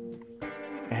that...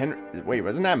 Henry... Wait,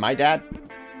 wasn't that my dad?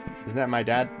 Isn't that my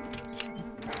dad?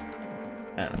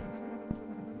 I don't know.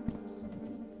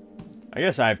 I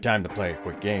guess I have time to play a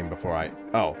quick game before I...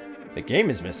 Oh, the game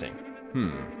is missing.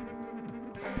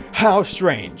 How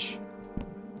strange.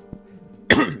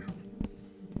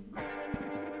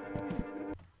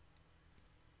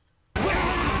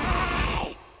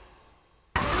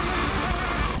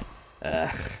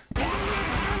 Ugh.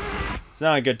 It's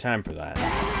not a good time for that.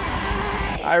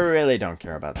 I really don't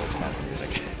care about this kind of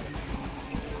music.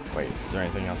 Wait, is there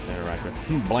anything else to interact with?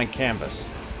 Blank canvas.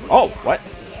 Oh, what?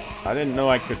 I didn't know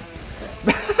I could...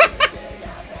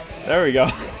 There we go.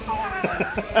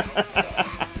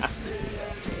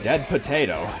 Dead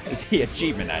potato is the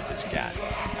achievement I just got.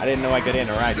 I didn't know I could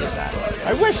interact with that.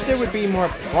 I wish there would be more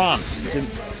prompts to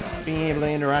being able to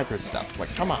interact with stuff.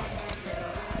 Like, come on.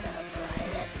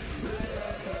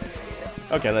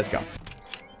 Okay, let's go.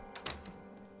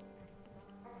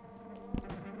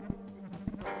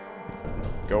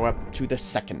 Go up to the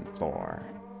second floor.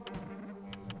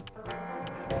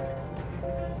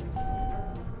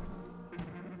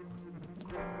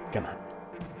 Come on.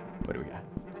 What do we got?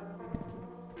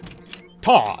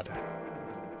 Todd!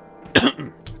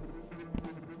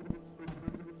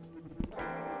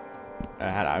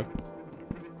 Hello.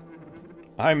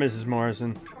 Hi, Mrs.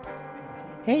 Morrison.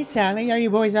 Hey, Sally, are you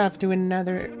boys off to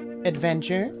another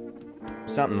adventure?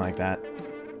 Something like that.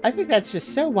 I think that's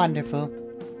just so wonderful.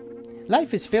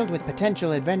 Life is filled with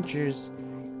potential adventures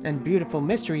and beautiful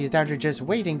mysteries that are just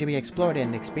waiting to be explored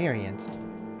and experienced.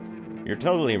 You're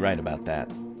totally right about that.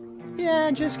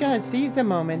 Yeah, just gotta seize the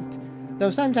moment. Though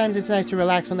sometimes it's nice to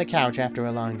relax on the couch after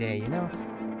a long day, you know?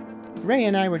 Ray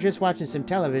and I were just watching some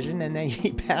television and then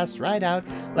he passed right out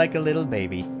like a little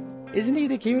baby. Isn't he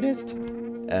the cutest?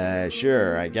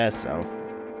 Sure, I guess so.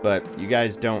 But you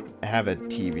guys don't have a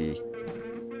TV.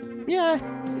 Yeah,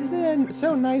 isn't it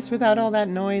so nice without all that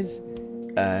noise?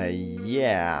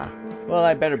 Yeah. Well,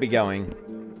 I better be going.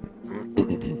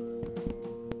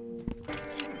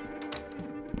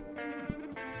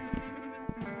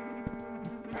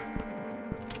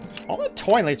 All the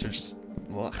toilets are just...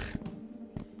 Ugh.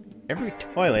 Every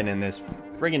toilet in this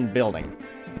friggin' building.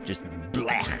 Just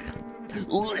blech.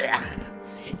 Ugh.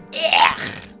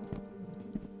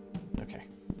 Okay.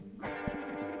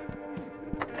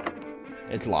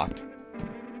 It's locked.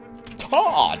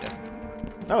 Todd!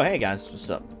 Oh, hey guys, what's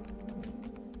up?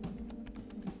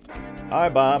 Hi,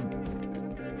 Bob.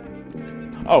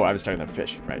 Oh, I was talking to the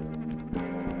fish, right.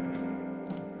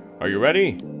 Are you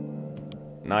ready?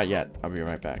 Not yet. I'll be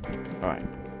right back. Alright.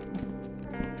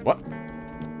 What?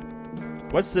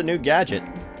 What's the new gadget?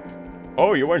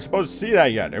 Oh, you weren't supposed to see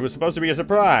that yet. It was supposed to be a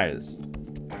surprise.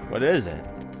 What is it?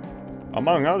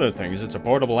 Among other things, it's a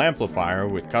portable amplifier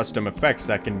with custom effects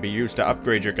that can be used to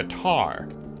upgrade your guitar.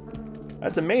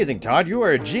 That's amazing, Todd. You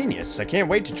are a genius. I can't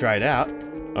wait to try it out.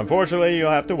 Unfortunately, you'll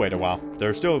have to wait a while. There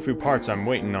are still a few parts I'm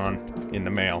waiting on in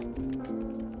the mail.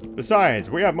 Besides,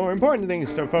 we have more important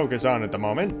things to focus on at the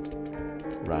moment.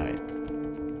 Right.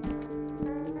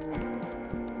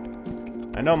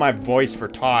 I know my voice for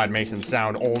Todd makes him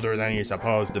sound older than he's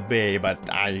supposed to be, but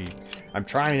I'm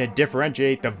trying to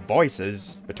differentiate the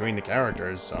voices between the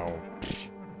characters, so,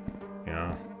 you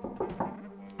know.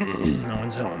 No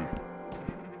one's home.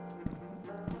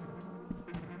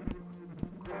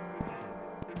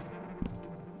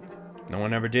 No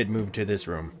one ever did move to this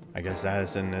room. I guess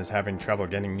Addison is having trouble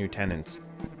getting new tenants.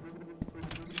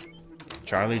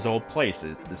 Charlie's old place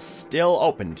is still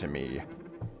open to me.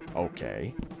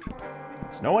 Okay.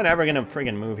 Is no one ever gonna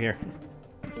friggin' move here?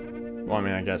 Well, I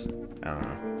mean, I guess. I don't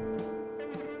know.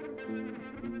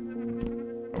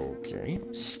 Okay.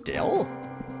 Still?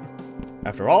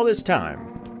 After all this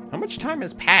time. How much time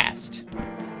has passed?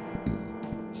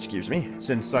 Excuse me.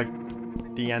 Since, like,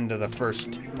 the end of the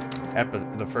first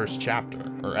chapter.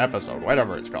 Or episode.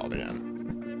 Whatever it's called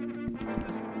again.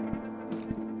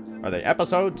 Are they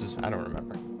episodes? I don't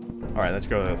remember. Alright, let's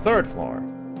go to the 3rd floor.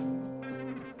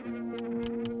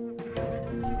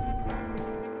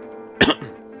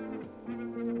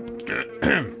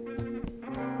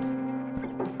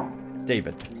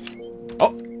 David.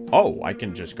 Oh, I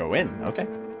can just go in. Okay.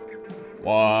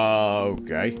 Whoa,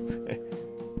 okay.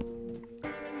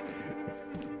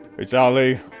 Hey,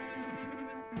 Sally.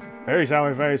 Hey,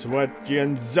 Sally Face, what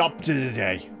you up to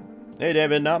today? Hey,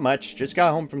 David, not much. Just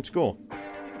got home from school.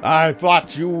 I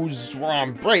thought you were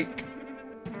on break.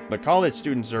 The college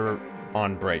students are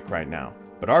on break right now,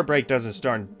 but our break doesn't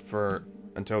start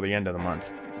until the end of the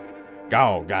month.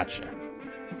 Oh, gotcha.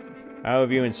 How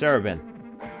have you and Sarah been?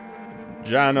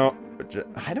 I don't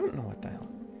know what the hell.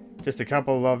 Just a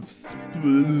couple of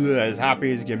as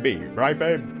happy as can be, right,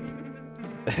 babe?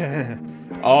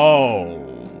 Oh.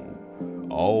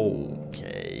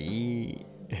 Okay.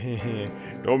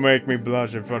 Don't make me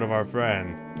blush in front of our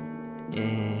friend.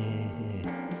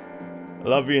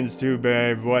 Love yous too,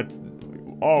 babe. What?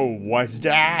 Oh, what's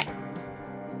that?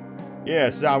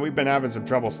 Yeah, Sal, we've been having some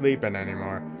trouble sleeping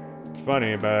anymore. It's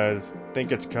funny, but I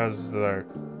think it's because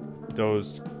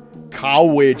those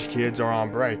college kids are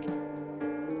on break.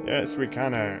 Yes, we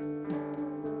kind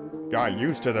of got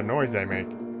used to the noise they make.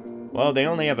 Well, they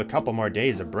only have a couple more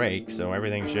days of break, so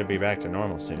everything should be back to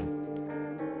normal soon.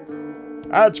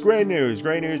 That's great news.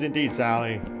 Great news indeed,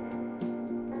 Sally.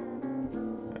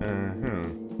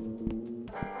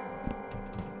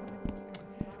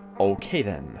 Okay,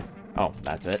 then. Oh,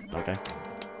 that's it? Okay.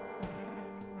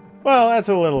 Well, that's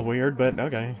a little weird, but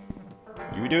okay.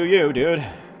 You do you, dude.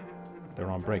 They're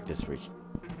on break this week.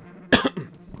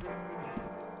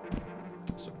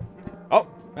 Oh,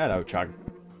 hello, Chug.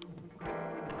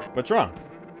 What's wrong?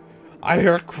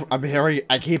 I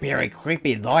keep hearing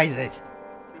creepy noises.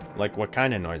 Like what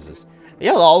kind of noises?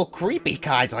 You know, creepy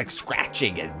kinds like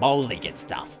scratching and moaning and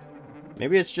stuff.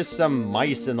 Maybe it's just some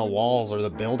mice in the walls or the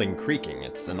building creaking.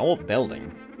 It's an old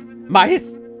building.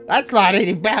 Mice? That's not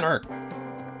any better.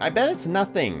 I bet it's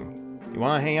nothing. You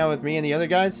want to hang out with me and the other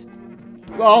guys?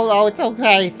 Oh, no, it's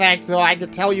okay, thanks. Though I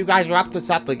can tell you guys are up to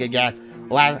something again.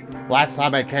 Last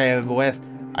time I came with,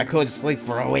 I couldn't sleep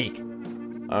for a week.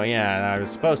 Oh yeah, I was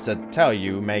supposed to tell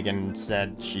you. Megan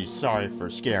said she's sorry for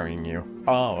scaring you.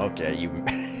 Oh, okay,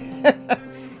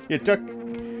 you took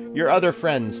your other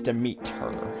friends to meet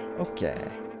her. Okay.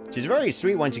 She's very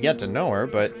sweet once you get to know her,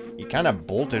 but you kind of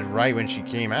bolted right when she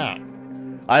came out.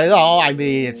 I know, I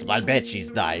mean, I bet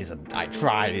she's nice, and I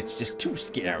tried, it's just too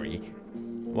scary.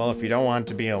 Well, if you don't want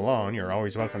to be alone, you're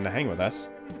always welcome to hang with us.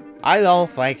 I know,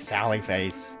 thanks, Sally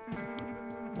Face.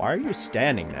 Why are you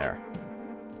standing there?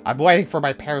 I'm waiting for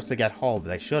my parents to get home.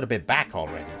 They should have been back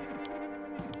already.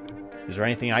 Is there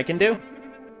anything I can do?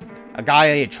 A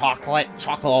guy ate chocolate.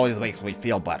 Chocolate always makes me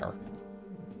feel better.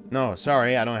 No,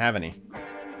 sorry, I don't have any.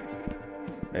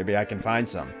 Maybe I can find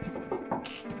some.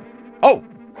 Oh!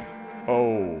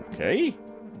 Okay.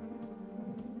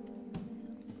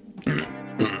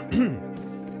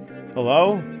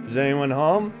 Hello? Is anyone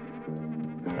home?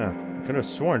 Huh, I could have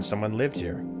sworn someone lived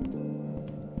here.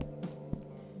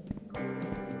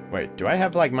 Wait, do I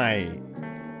have, like, my...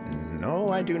 No,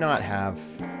 I do not have...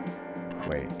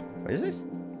 Wait, what is this?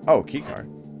 Oh, keycard.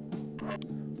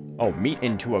 Oh, meet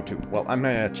in 202. Well, I'm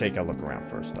gonna take a look around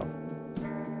first, though.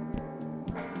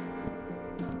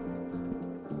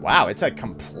 Wow, it's a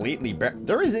completely...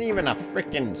 There isn't even a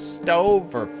freaking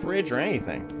stove or fridge or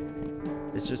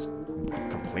anything. It's just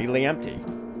completely empty.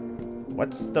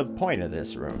 What's the point of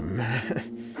this room?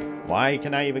 Why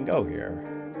can I even go here?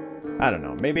 I don't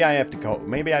know. Maybe I have to go.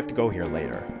 Maybe I have to go here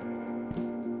later.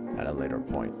 At a later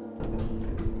point.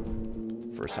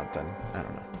 For something. I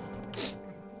don't know.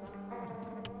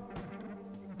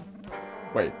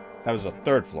 Wait, that was the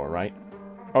 3rd floor, right?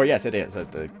 Oh, yes, it is.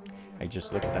 I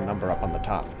just looked at the number up on the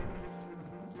top.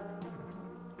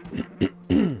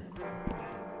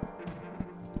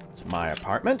 It's my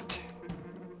apartment.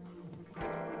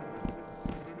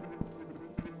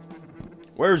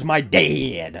 Where's my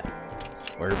dad?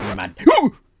 Where'd be my...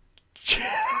 Ooh!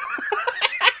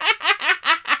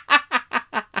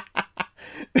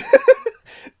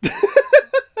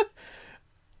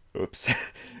 Oops.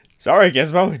 Sorry,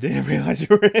 Gizmo. Didn't realize you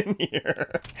were in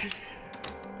here.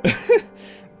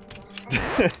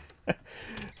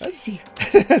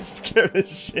 That scared the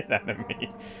shit out of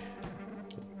me.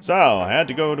 So, I had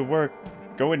to go into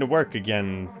work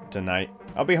again tonight.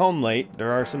 I'll be home late.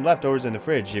 There are some leftovers in the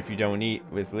fridge if you don't eat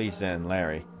with Lisa and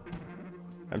Larry.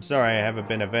 I'm sorry I haven't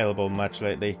been available much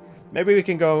lately. Maybe we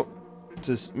could go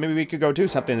do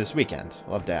something this weekend.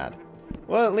 Love, Dad.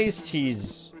 Well, at least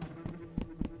he's...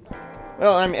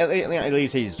 Well, I mean, at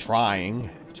least he's trying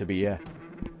to be a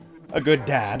good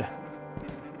dad.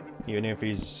 Even if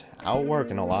he's out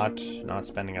working a lot, not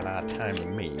spending a lot of time with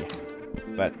me.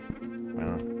 But,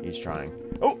 well, he's trying.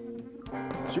 Oh!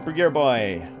 Super Gear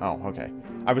Boy! Oh, okay.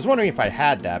 I was wondering if I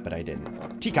had that, but I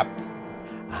didn't. Teacup!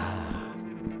 Ah.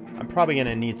 I'm probably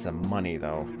gonna need some money,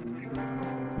 though.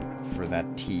 For that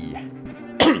tea.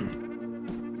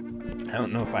 I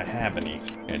don't know if I have any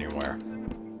anywhere.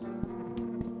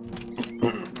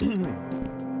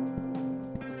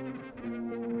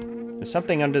 There's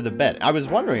something under the bed. I was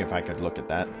wondering if I could look at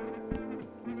that.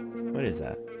 What is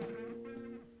that?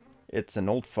 It's an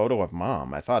old photo of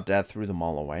Mom. I thought Dad threw them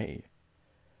all away.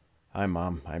 Hi,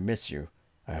 Mom. I miss you.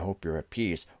 I hope you're at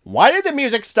peace. Why did the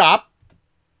music stop?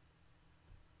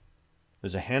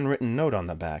 There's a handwritten note on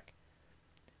the back.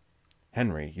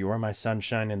 Henry, you are my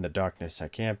sunshine in the darkness. I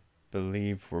can't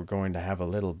believe we're going to have a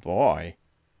little boy.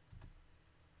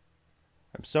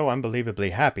 I'm so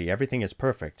unbelievably happy. Everything is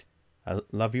perfect. I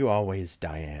love you always,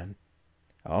 Diane.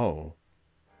 Oh.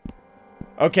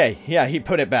 Okay, yeah, he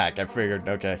put it back. I figured,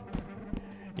 okay.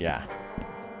 Yeah.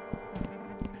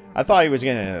 I thought I was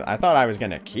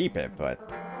gonna keep it, but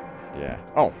yeah.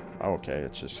 Oh, okay,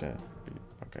 it's just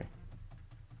okay.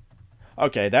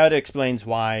 Okay, that explains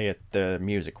why the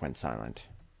music went silent.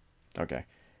 Okay.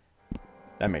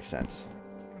 That makes sense.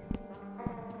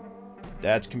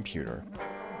 Dad's computer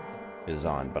is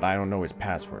on, but I don't know his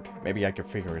password. Maybe I could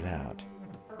figure it out.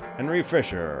 Henry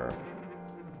Fisher.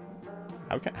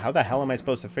 How the hell am I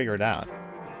supposed to figure it out?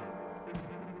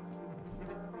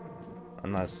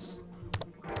 Unless...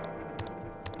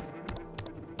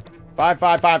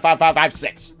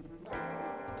 5555556.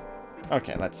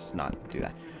 Okay, let's not do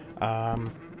that.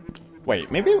 Wait,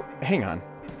 maybe... Hang on.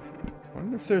 I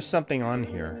wonder if there's something on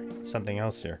here. Something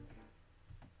else here.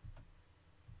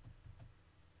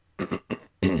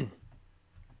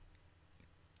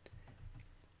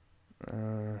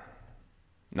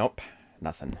 Nope.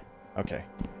 Nothing. Okay.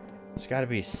 There's gotta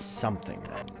be something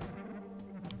then.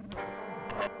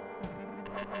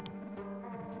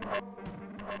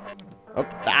 Oh,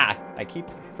 ah! I keep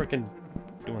freaking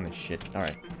doing this shit.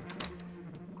 Alright.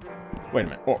 Wait a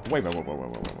minute. Oh, wait a minute.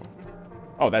 Whoa.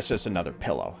 Oh, that's just another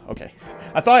pillow. Okay.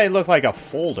 I thought it looked like a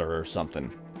folder or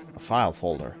something. A file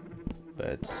folder. But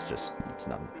it's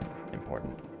nothing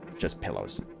important. It's just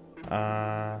pillows.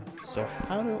 So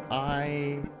how do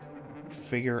I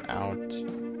figure out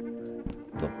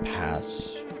the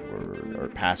password or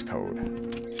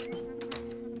passcode?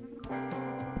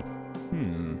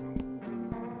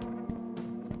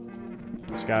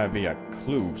 There's gotta be a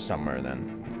clue somewhere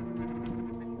then.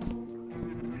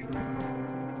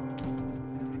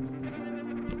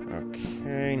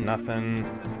 Okay, nothing.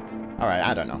 Alright,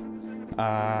 I don't know.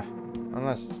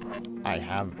 Unless I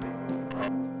have...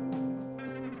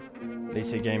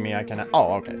 Lisa gave me, I can...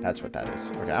 Oh, okay, that's what that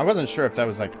is. Okay, I wasn't sure if that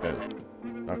was like the...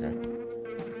 Okay.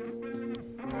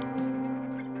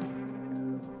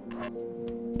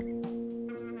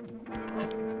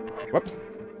 Whoops.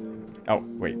 Oh,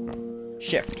 wait. No.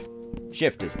 Shift.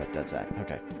 Shift is what does that.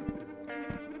 Okay.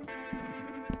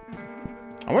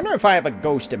 I wonder if I have a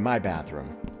ghost in my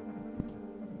bathroom.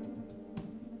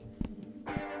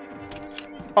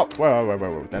 Oh,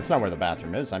 whoa. That's not where the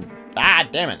bathroom is. Ah,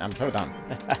 damn it. I'm so dumb.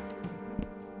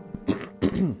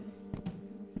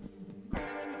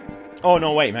 Oh,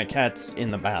 no, wait. My cat's in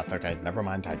the bath. Okay, never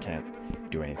mind. I can't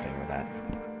do anything with that.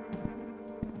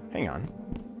 Hang on.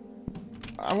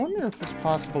 I wonder if it's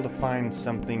possible to find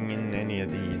something in any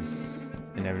of these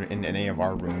in any of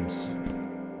our rooms.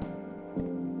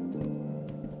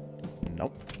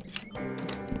 Nope.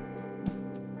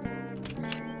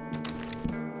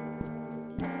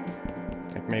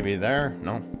 Think maybe there?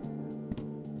 No.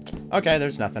 Okay,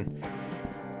 there's nothing.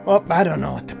 Well, I don't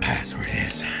know what the password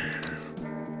is.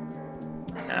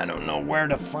 I don't know where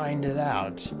to find it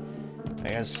out. I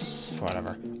guess,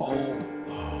 whatever.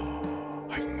 Oh,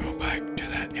 I can go back to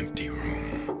that empty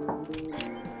room.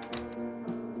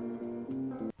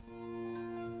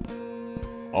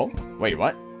 Oh, wait,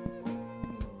 what?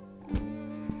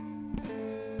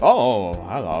 Oh,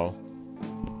 hello.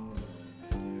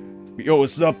 Yo,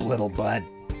 what's up, little bud?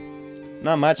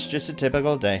 Not much, just a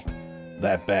typical day.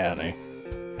 That bad, eh?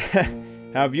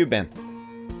 How have you been?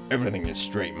 Everything is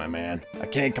straight, my man. I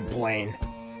can't complain.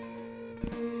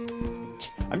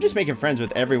 I'm just making friends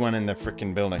with everyone in the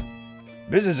frickin' building.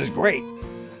 Business is great.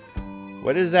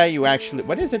 What is it that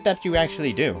you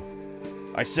actually do?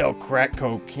 I sell crack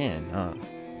cocaine, huh?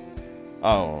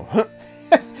 Oh.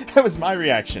 That was my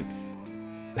reaction.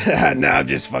 Nah, I'm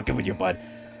just fucking with you, bud.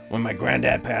 When my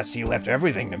granddad passed, he left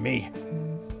everything to me.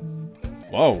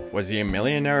 Whoa, was he a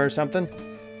millionaire or something?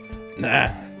 Nah,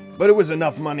 but it was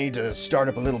enough money to start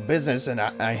up a little business, and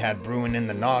I had brewing in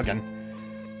the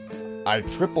noggin. I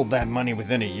tripled that money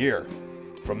within a year.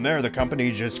 From there, the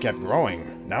company just kept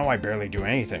growing. Now I barely do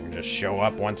anything, just show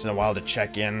up once in a while to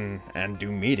check in and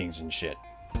do meetings and shit.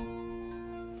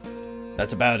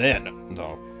 That's about it,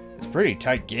 though. It's a pretty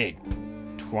tight gig.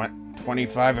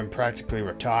 25 and practically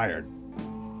retired.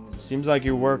 Seems like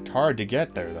you worked hard to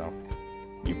get there, though.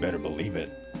 You better believe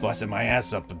it. Busted my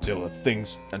ass up until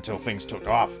things took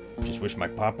off. Just wish my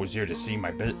pop was here to see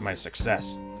my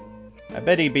success. I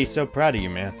bet he'd be so proud of you,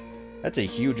 man. That's a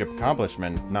huge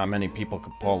accomplishment not many people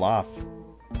could pull off.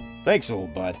 Thanks,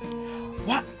 old bud.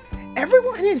 What?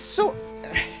 Everyone is so...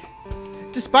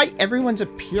 Despite everyone's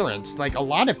appearance, like, a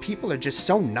lot of people are just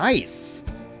so nice.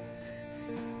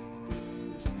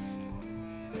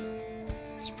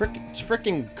 It's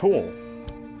freaking cool.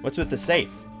 What's with the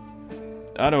safe?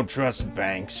 I don't trust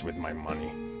banks with my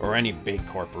money. Or any big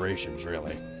corporations,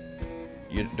 really.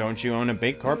 Don't you own a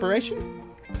big corporation?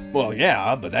 Well,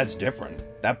 yeah, but that's different.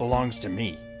 That belongs to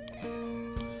me.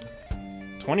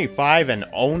 25 and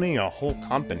owning a whole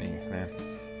company, man.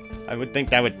 I would think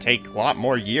that would take a lot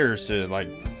more years to, like,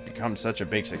 become such a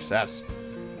big success.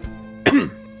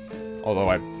 Although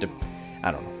I don't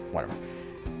know, whatever.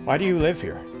 Why do you live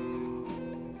here?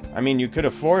 I mean, you could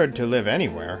afford to live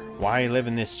anywhere. Why live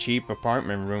in this cheap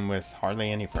apartment room with hardly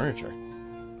any furniture?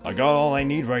 I got all I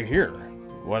need right here.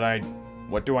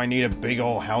 What do I need a big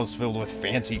old house filled with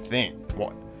fancy things?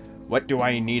 What do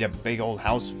I need a big old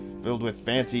house filled with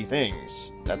fancy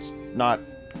things? That's not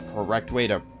the correct way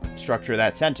to structure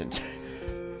that sentence.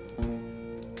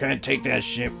 Can't take that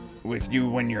shit with you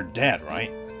when you're dead,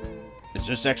 right? It's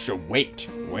just extra weight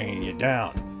weighing you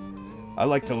down. I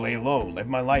like to lay low, live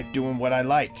my life doing what I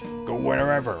like, go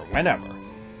wherever, whenever.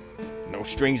 No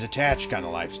strings attached kind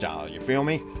of lifestyle, you feel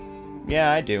me?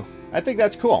 Yeah, I do. I think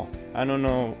that's cool. I don't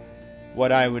know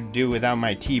what I would do without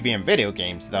my TV and video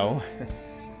games, though.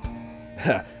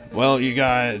 Well, you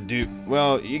gotta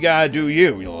do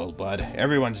you, little bud.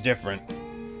 Everyone's different.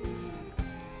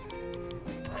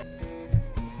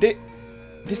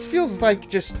 This feels like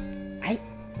just...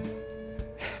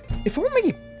 If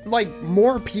only, like,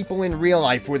 more people in real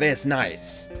life were this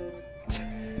nice.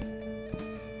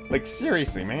 Like,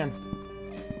 seriously, man.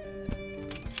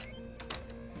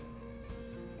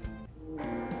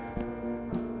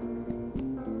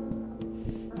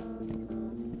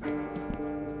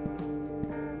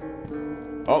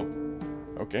 Oh,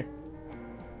 okay.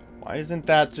 Why isn't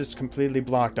that just completely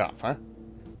blocked off, huh?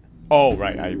 Oh,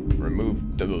 right, I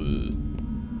removed the...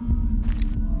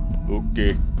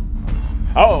 Okay.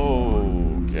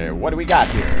 Oh, okay, what do we got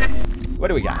here? What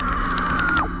do we got?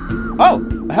 Oh,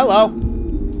 hello.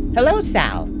 Hello,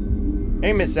 Sal.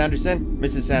 Hey, Miss Sanderson.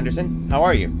 Mrs. Sanderson, how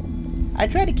are you? I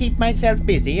try to keep myself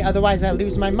busy, otherwise I'll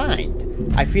lose my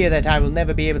mind. I fear that I will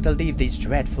never be able to leave these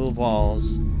dreadful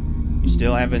walls. You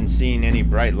still haven't seen any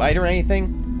bright light or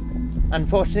anything?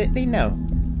 Unfortunately, no.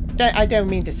 I don't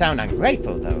mean to sound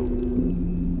ungrateful, though.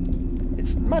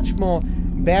 It's much more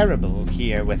bearable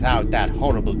here without that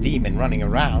horrible demon running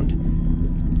around.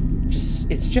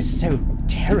 It's just so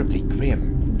terribly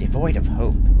grim, devoid of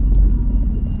hope.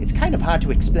 It's kind of hard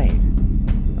to explain.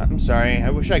 I'm sorry,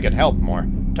 I wish I could help more.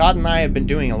 Todd and I have been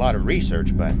doing a lot of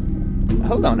research, but...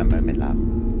 Hold on a moment, love.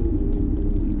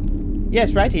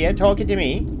 Yes, right here, talking to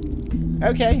me.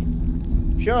 Okay.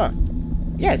 Sure.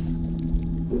 Yes.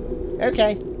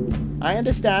 Okay. I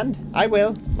understand. I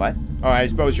will. What? Oh, I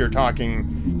suppose you're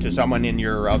talking to someone in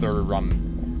your other,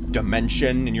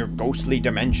 dimension, in your ghostly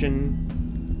dimension.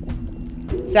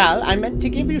 Sal, I meant to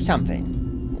give you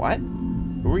something. What?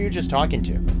 Who were you just talking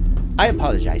to? I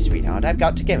apologize, sweetheart. I've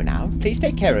got to go now. Please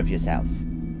take care of yourself.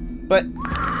 But...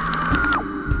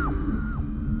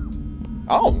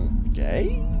 Oh,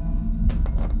 okay.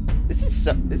 This is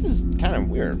kind of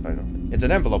weird, but it's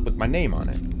an envelope with my name on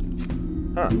it.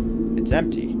 Huh. It's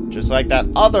empty. Just like that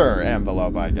other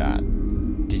envelope I got.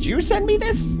 Did you send me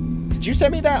this? Did you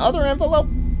send me that other envelope?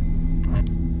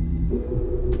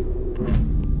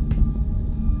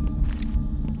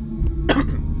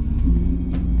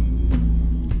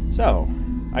 So,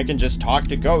 I can just talk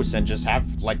to ghosts and just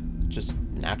have, like, just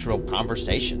natural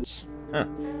conversations. Huh.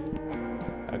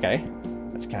 Okay.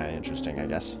 That's kind of interesting, I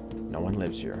guess. No one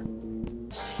lives here.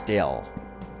 Still.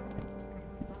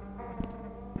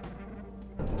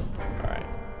 Alright.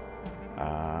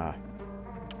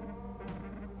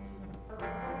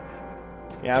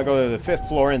 Yeah, I'll go to the 5th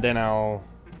floor and then I'll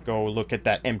go look at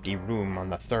that empty room on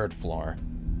the 3rd floor.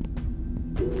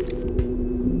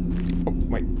 Oh,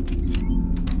 wait.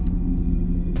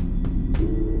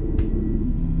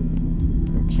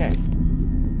 Okay.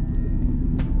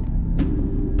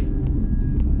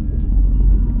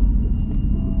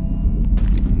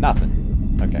 Nothing.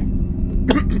 Okay.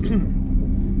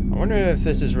 I wonder if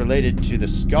this is related to the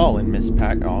skull in Miss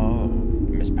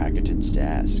Packerton's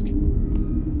desk.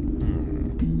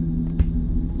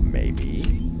 Maybe.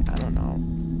 I don't know.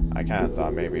 I kind of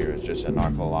thought maybe it was just an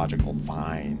archaeological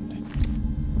find.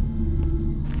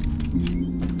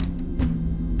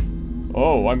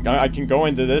 Oh, I can go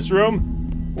into this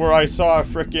room where I saw a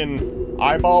frickin'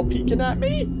 eyeball peeking at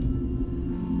me?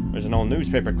 There's an old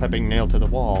newspaper clipping nailed to the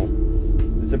wall.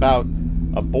 It's about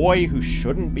a boy who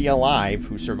shouldn't be alive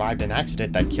who survived an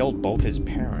accident that killed both his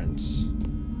parents.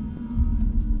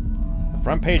 The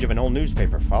front page of an old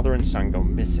newspaper, father and son go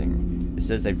missing. It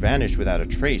says they vanished without a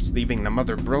trace, leaving the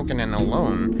mother broken and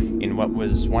alone in what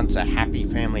was once a happy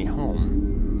family home.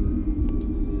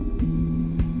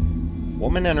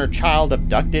 Woman and her child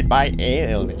abducted by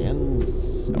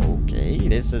aliens. Okay,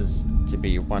 this is to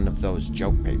be one of those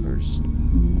joke papers.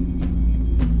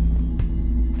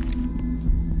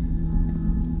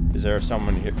 Is there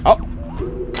someone here? Oh!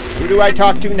 Who do I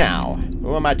talk to now?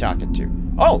 Who am I talking to?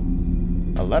 Oh!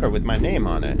 A letter with my name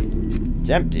on it.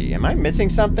 It's empty. Am I missing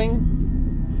something?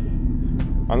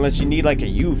 Unless you need like a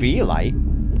UV light.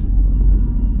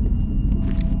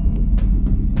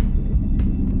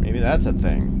 Maybe that's a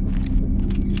thing.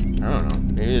 I don't know.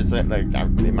 Maybe it's like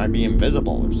it might be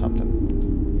invisible or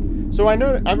something. So I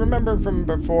remember from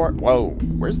before. Whoa!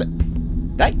 Where's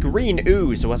that green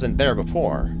ooze wasn't there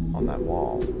before on that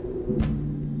wall.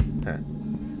 Huh.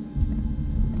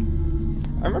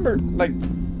 I remember like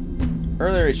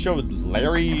earlier it showed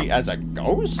Larry as a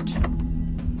ghost.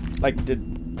 Like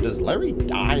does Larry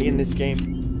die in this game?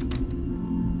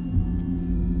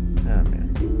 Oh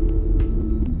man.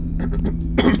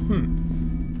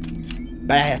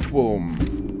 Bathroom.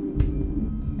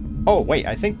 Oh wait,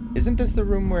 I think isn't this the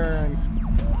room where I'm?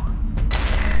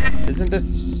 Isn't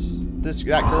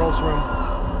that girl's room?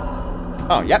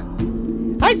 Oh, yep.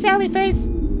 Hi, Sally Face.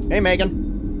 Hey,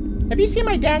 Megan. Have you seen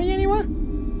my daddy anywhere?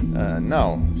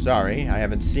 No. Sorry, I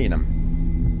haven't seen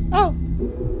him. Oh.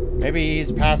 Maybe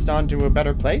he's passed on to a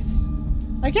better place?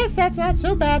 I guess that's not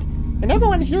so bad. And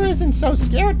everyone here isn't so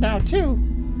scared now, too.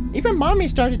 Even Mommy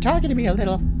started talking to me a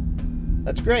little.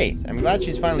 That's great. I'm glad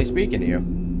she's finally speaking to you.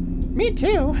 Me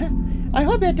too. I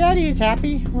hope that Daddy is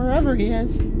happy, wherever he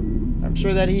is. I'm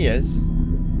sure that he is.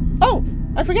 Oh,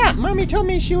 I forgot. Mommy told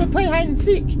me she would play hide and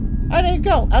seek. I gotta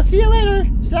go. I'll see you later,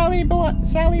 Sally boy.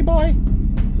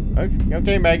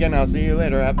 Okay, Megan. I'll see you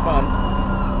later. Have fun.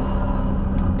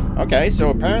 Okay, so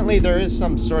apparently there is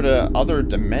some sort of other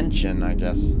dimension, I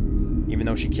guess. Even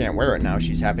though she can't wear it now,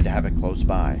 she's happy to have it close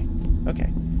by.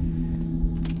 Okay.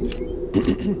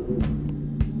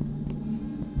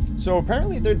 So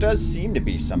apparently there does seem to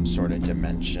be some sort of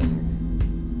dimension.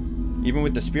 Even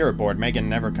with the spirit board, Megan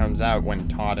never comes out when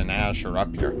Todd and Ash are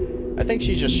up here. I think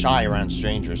she's just shy around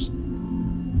strangers.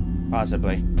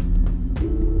 Possibly.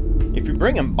 If you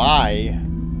bring them by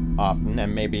often,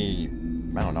 and maybe,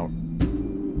 I don't know,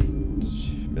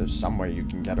 there's some way you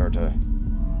can get her to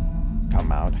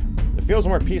come out. It feels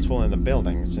more peaceful in the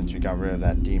building since we got rid of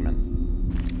that demon.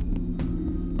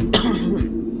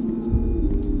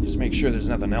 Just make sure there's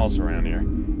nothing else around here.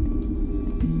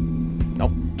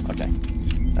 Nope. Okay.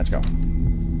 Let's go.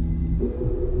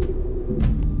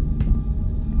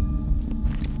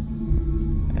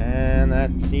 And And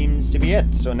that seems to be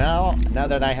it. So now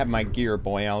that I have my gear,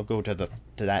 boy, I'll go to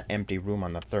that empty room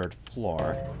on the 3rd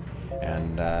floor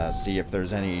and see if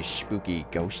there's any spooky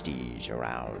ghosties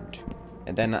around.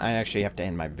 And then I actually have to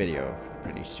end my video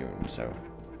pretty soon. So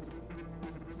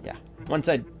yeah, once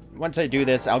I do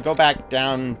this, I'll go back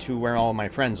down to where all my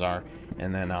friends are,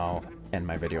 and then I'll end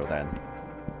my video then.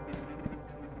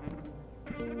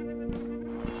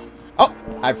 Oh,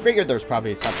 I figured there's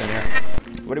probably something here.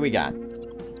 What do we got?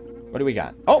 What do we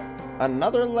got? Oh,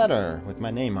 another letter with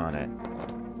my name on it.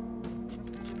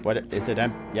 What is it?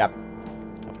 Yep,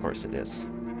 of course it is.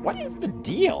 What is the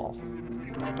deal?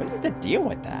 What is the deal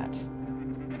with that?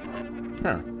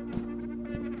 Huh.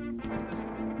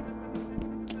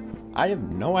 I have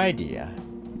no idea.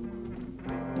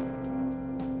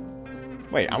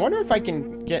 Wait, I wonder if I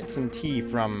can get some tea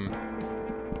from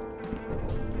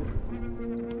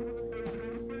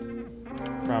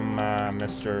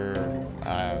Mr.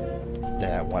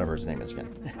 Whatever his name is again.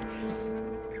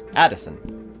 Addison.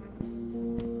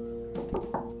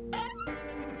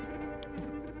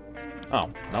 Oh,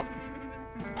 nope.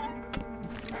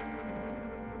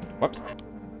 Whoops.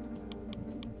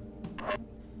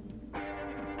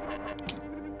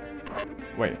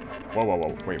 Wait.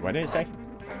 Whoa. Wait, what did it say?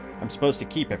 I'm supposed to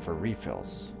keep it for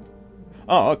refills.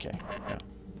 Oh, okay. Yeah.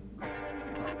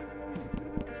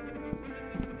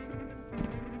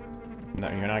 No,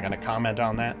 you're not going to comment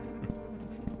on that?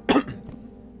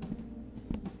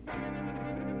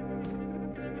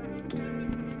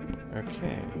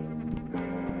 Okay.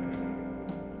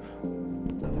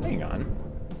 Hang on.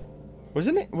 Was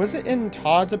it in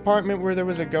Todd's apartment where there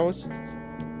was a ghost?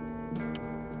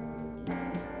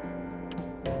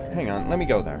 Hang on, let me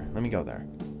go there. Let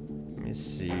me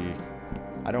see.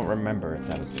 I don't remember if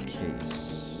that was the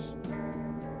case.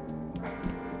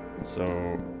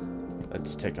 So,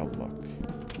 let's take a look.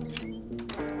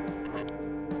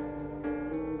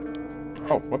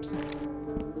 Oh, whoops.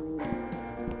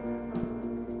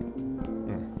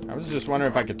 I was just wondering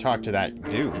if I could talk to that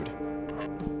dude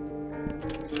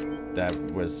that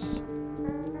was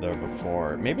there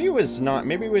before. Maybe it was not.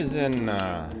 Maybe it was in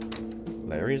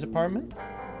Larry's apartment.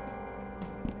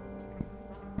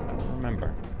 I don't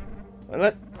remember.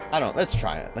 Let's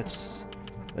try it. Let's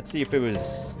see if it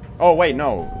was. Oh wait,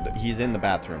 no. He's in the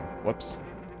bathroom. Whoops.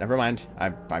 Never mind.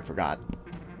 I forgot.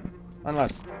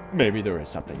 Unless maybe there is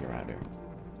something around here.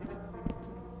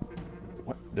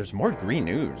 What? There's more green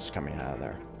ooze coming out of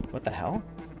there. What the hell?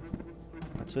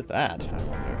 What's with that? I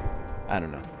wonder. I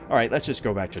don't know. Alright, let's just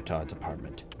go back to Todd's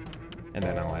apartment. And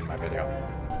then I'll end my video.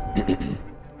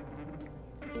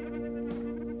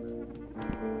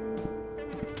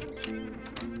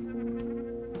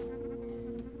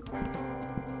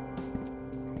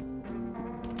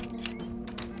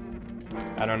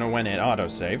 I don't know when it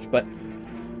auto-saved, but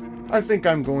I think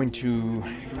I'm going to...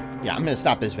 Yeah, I'm going to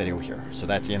stop this video here. So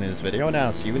that's the end of this video, and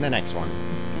I'll see you in the next one.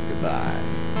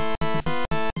 Goodbye.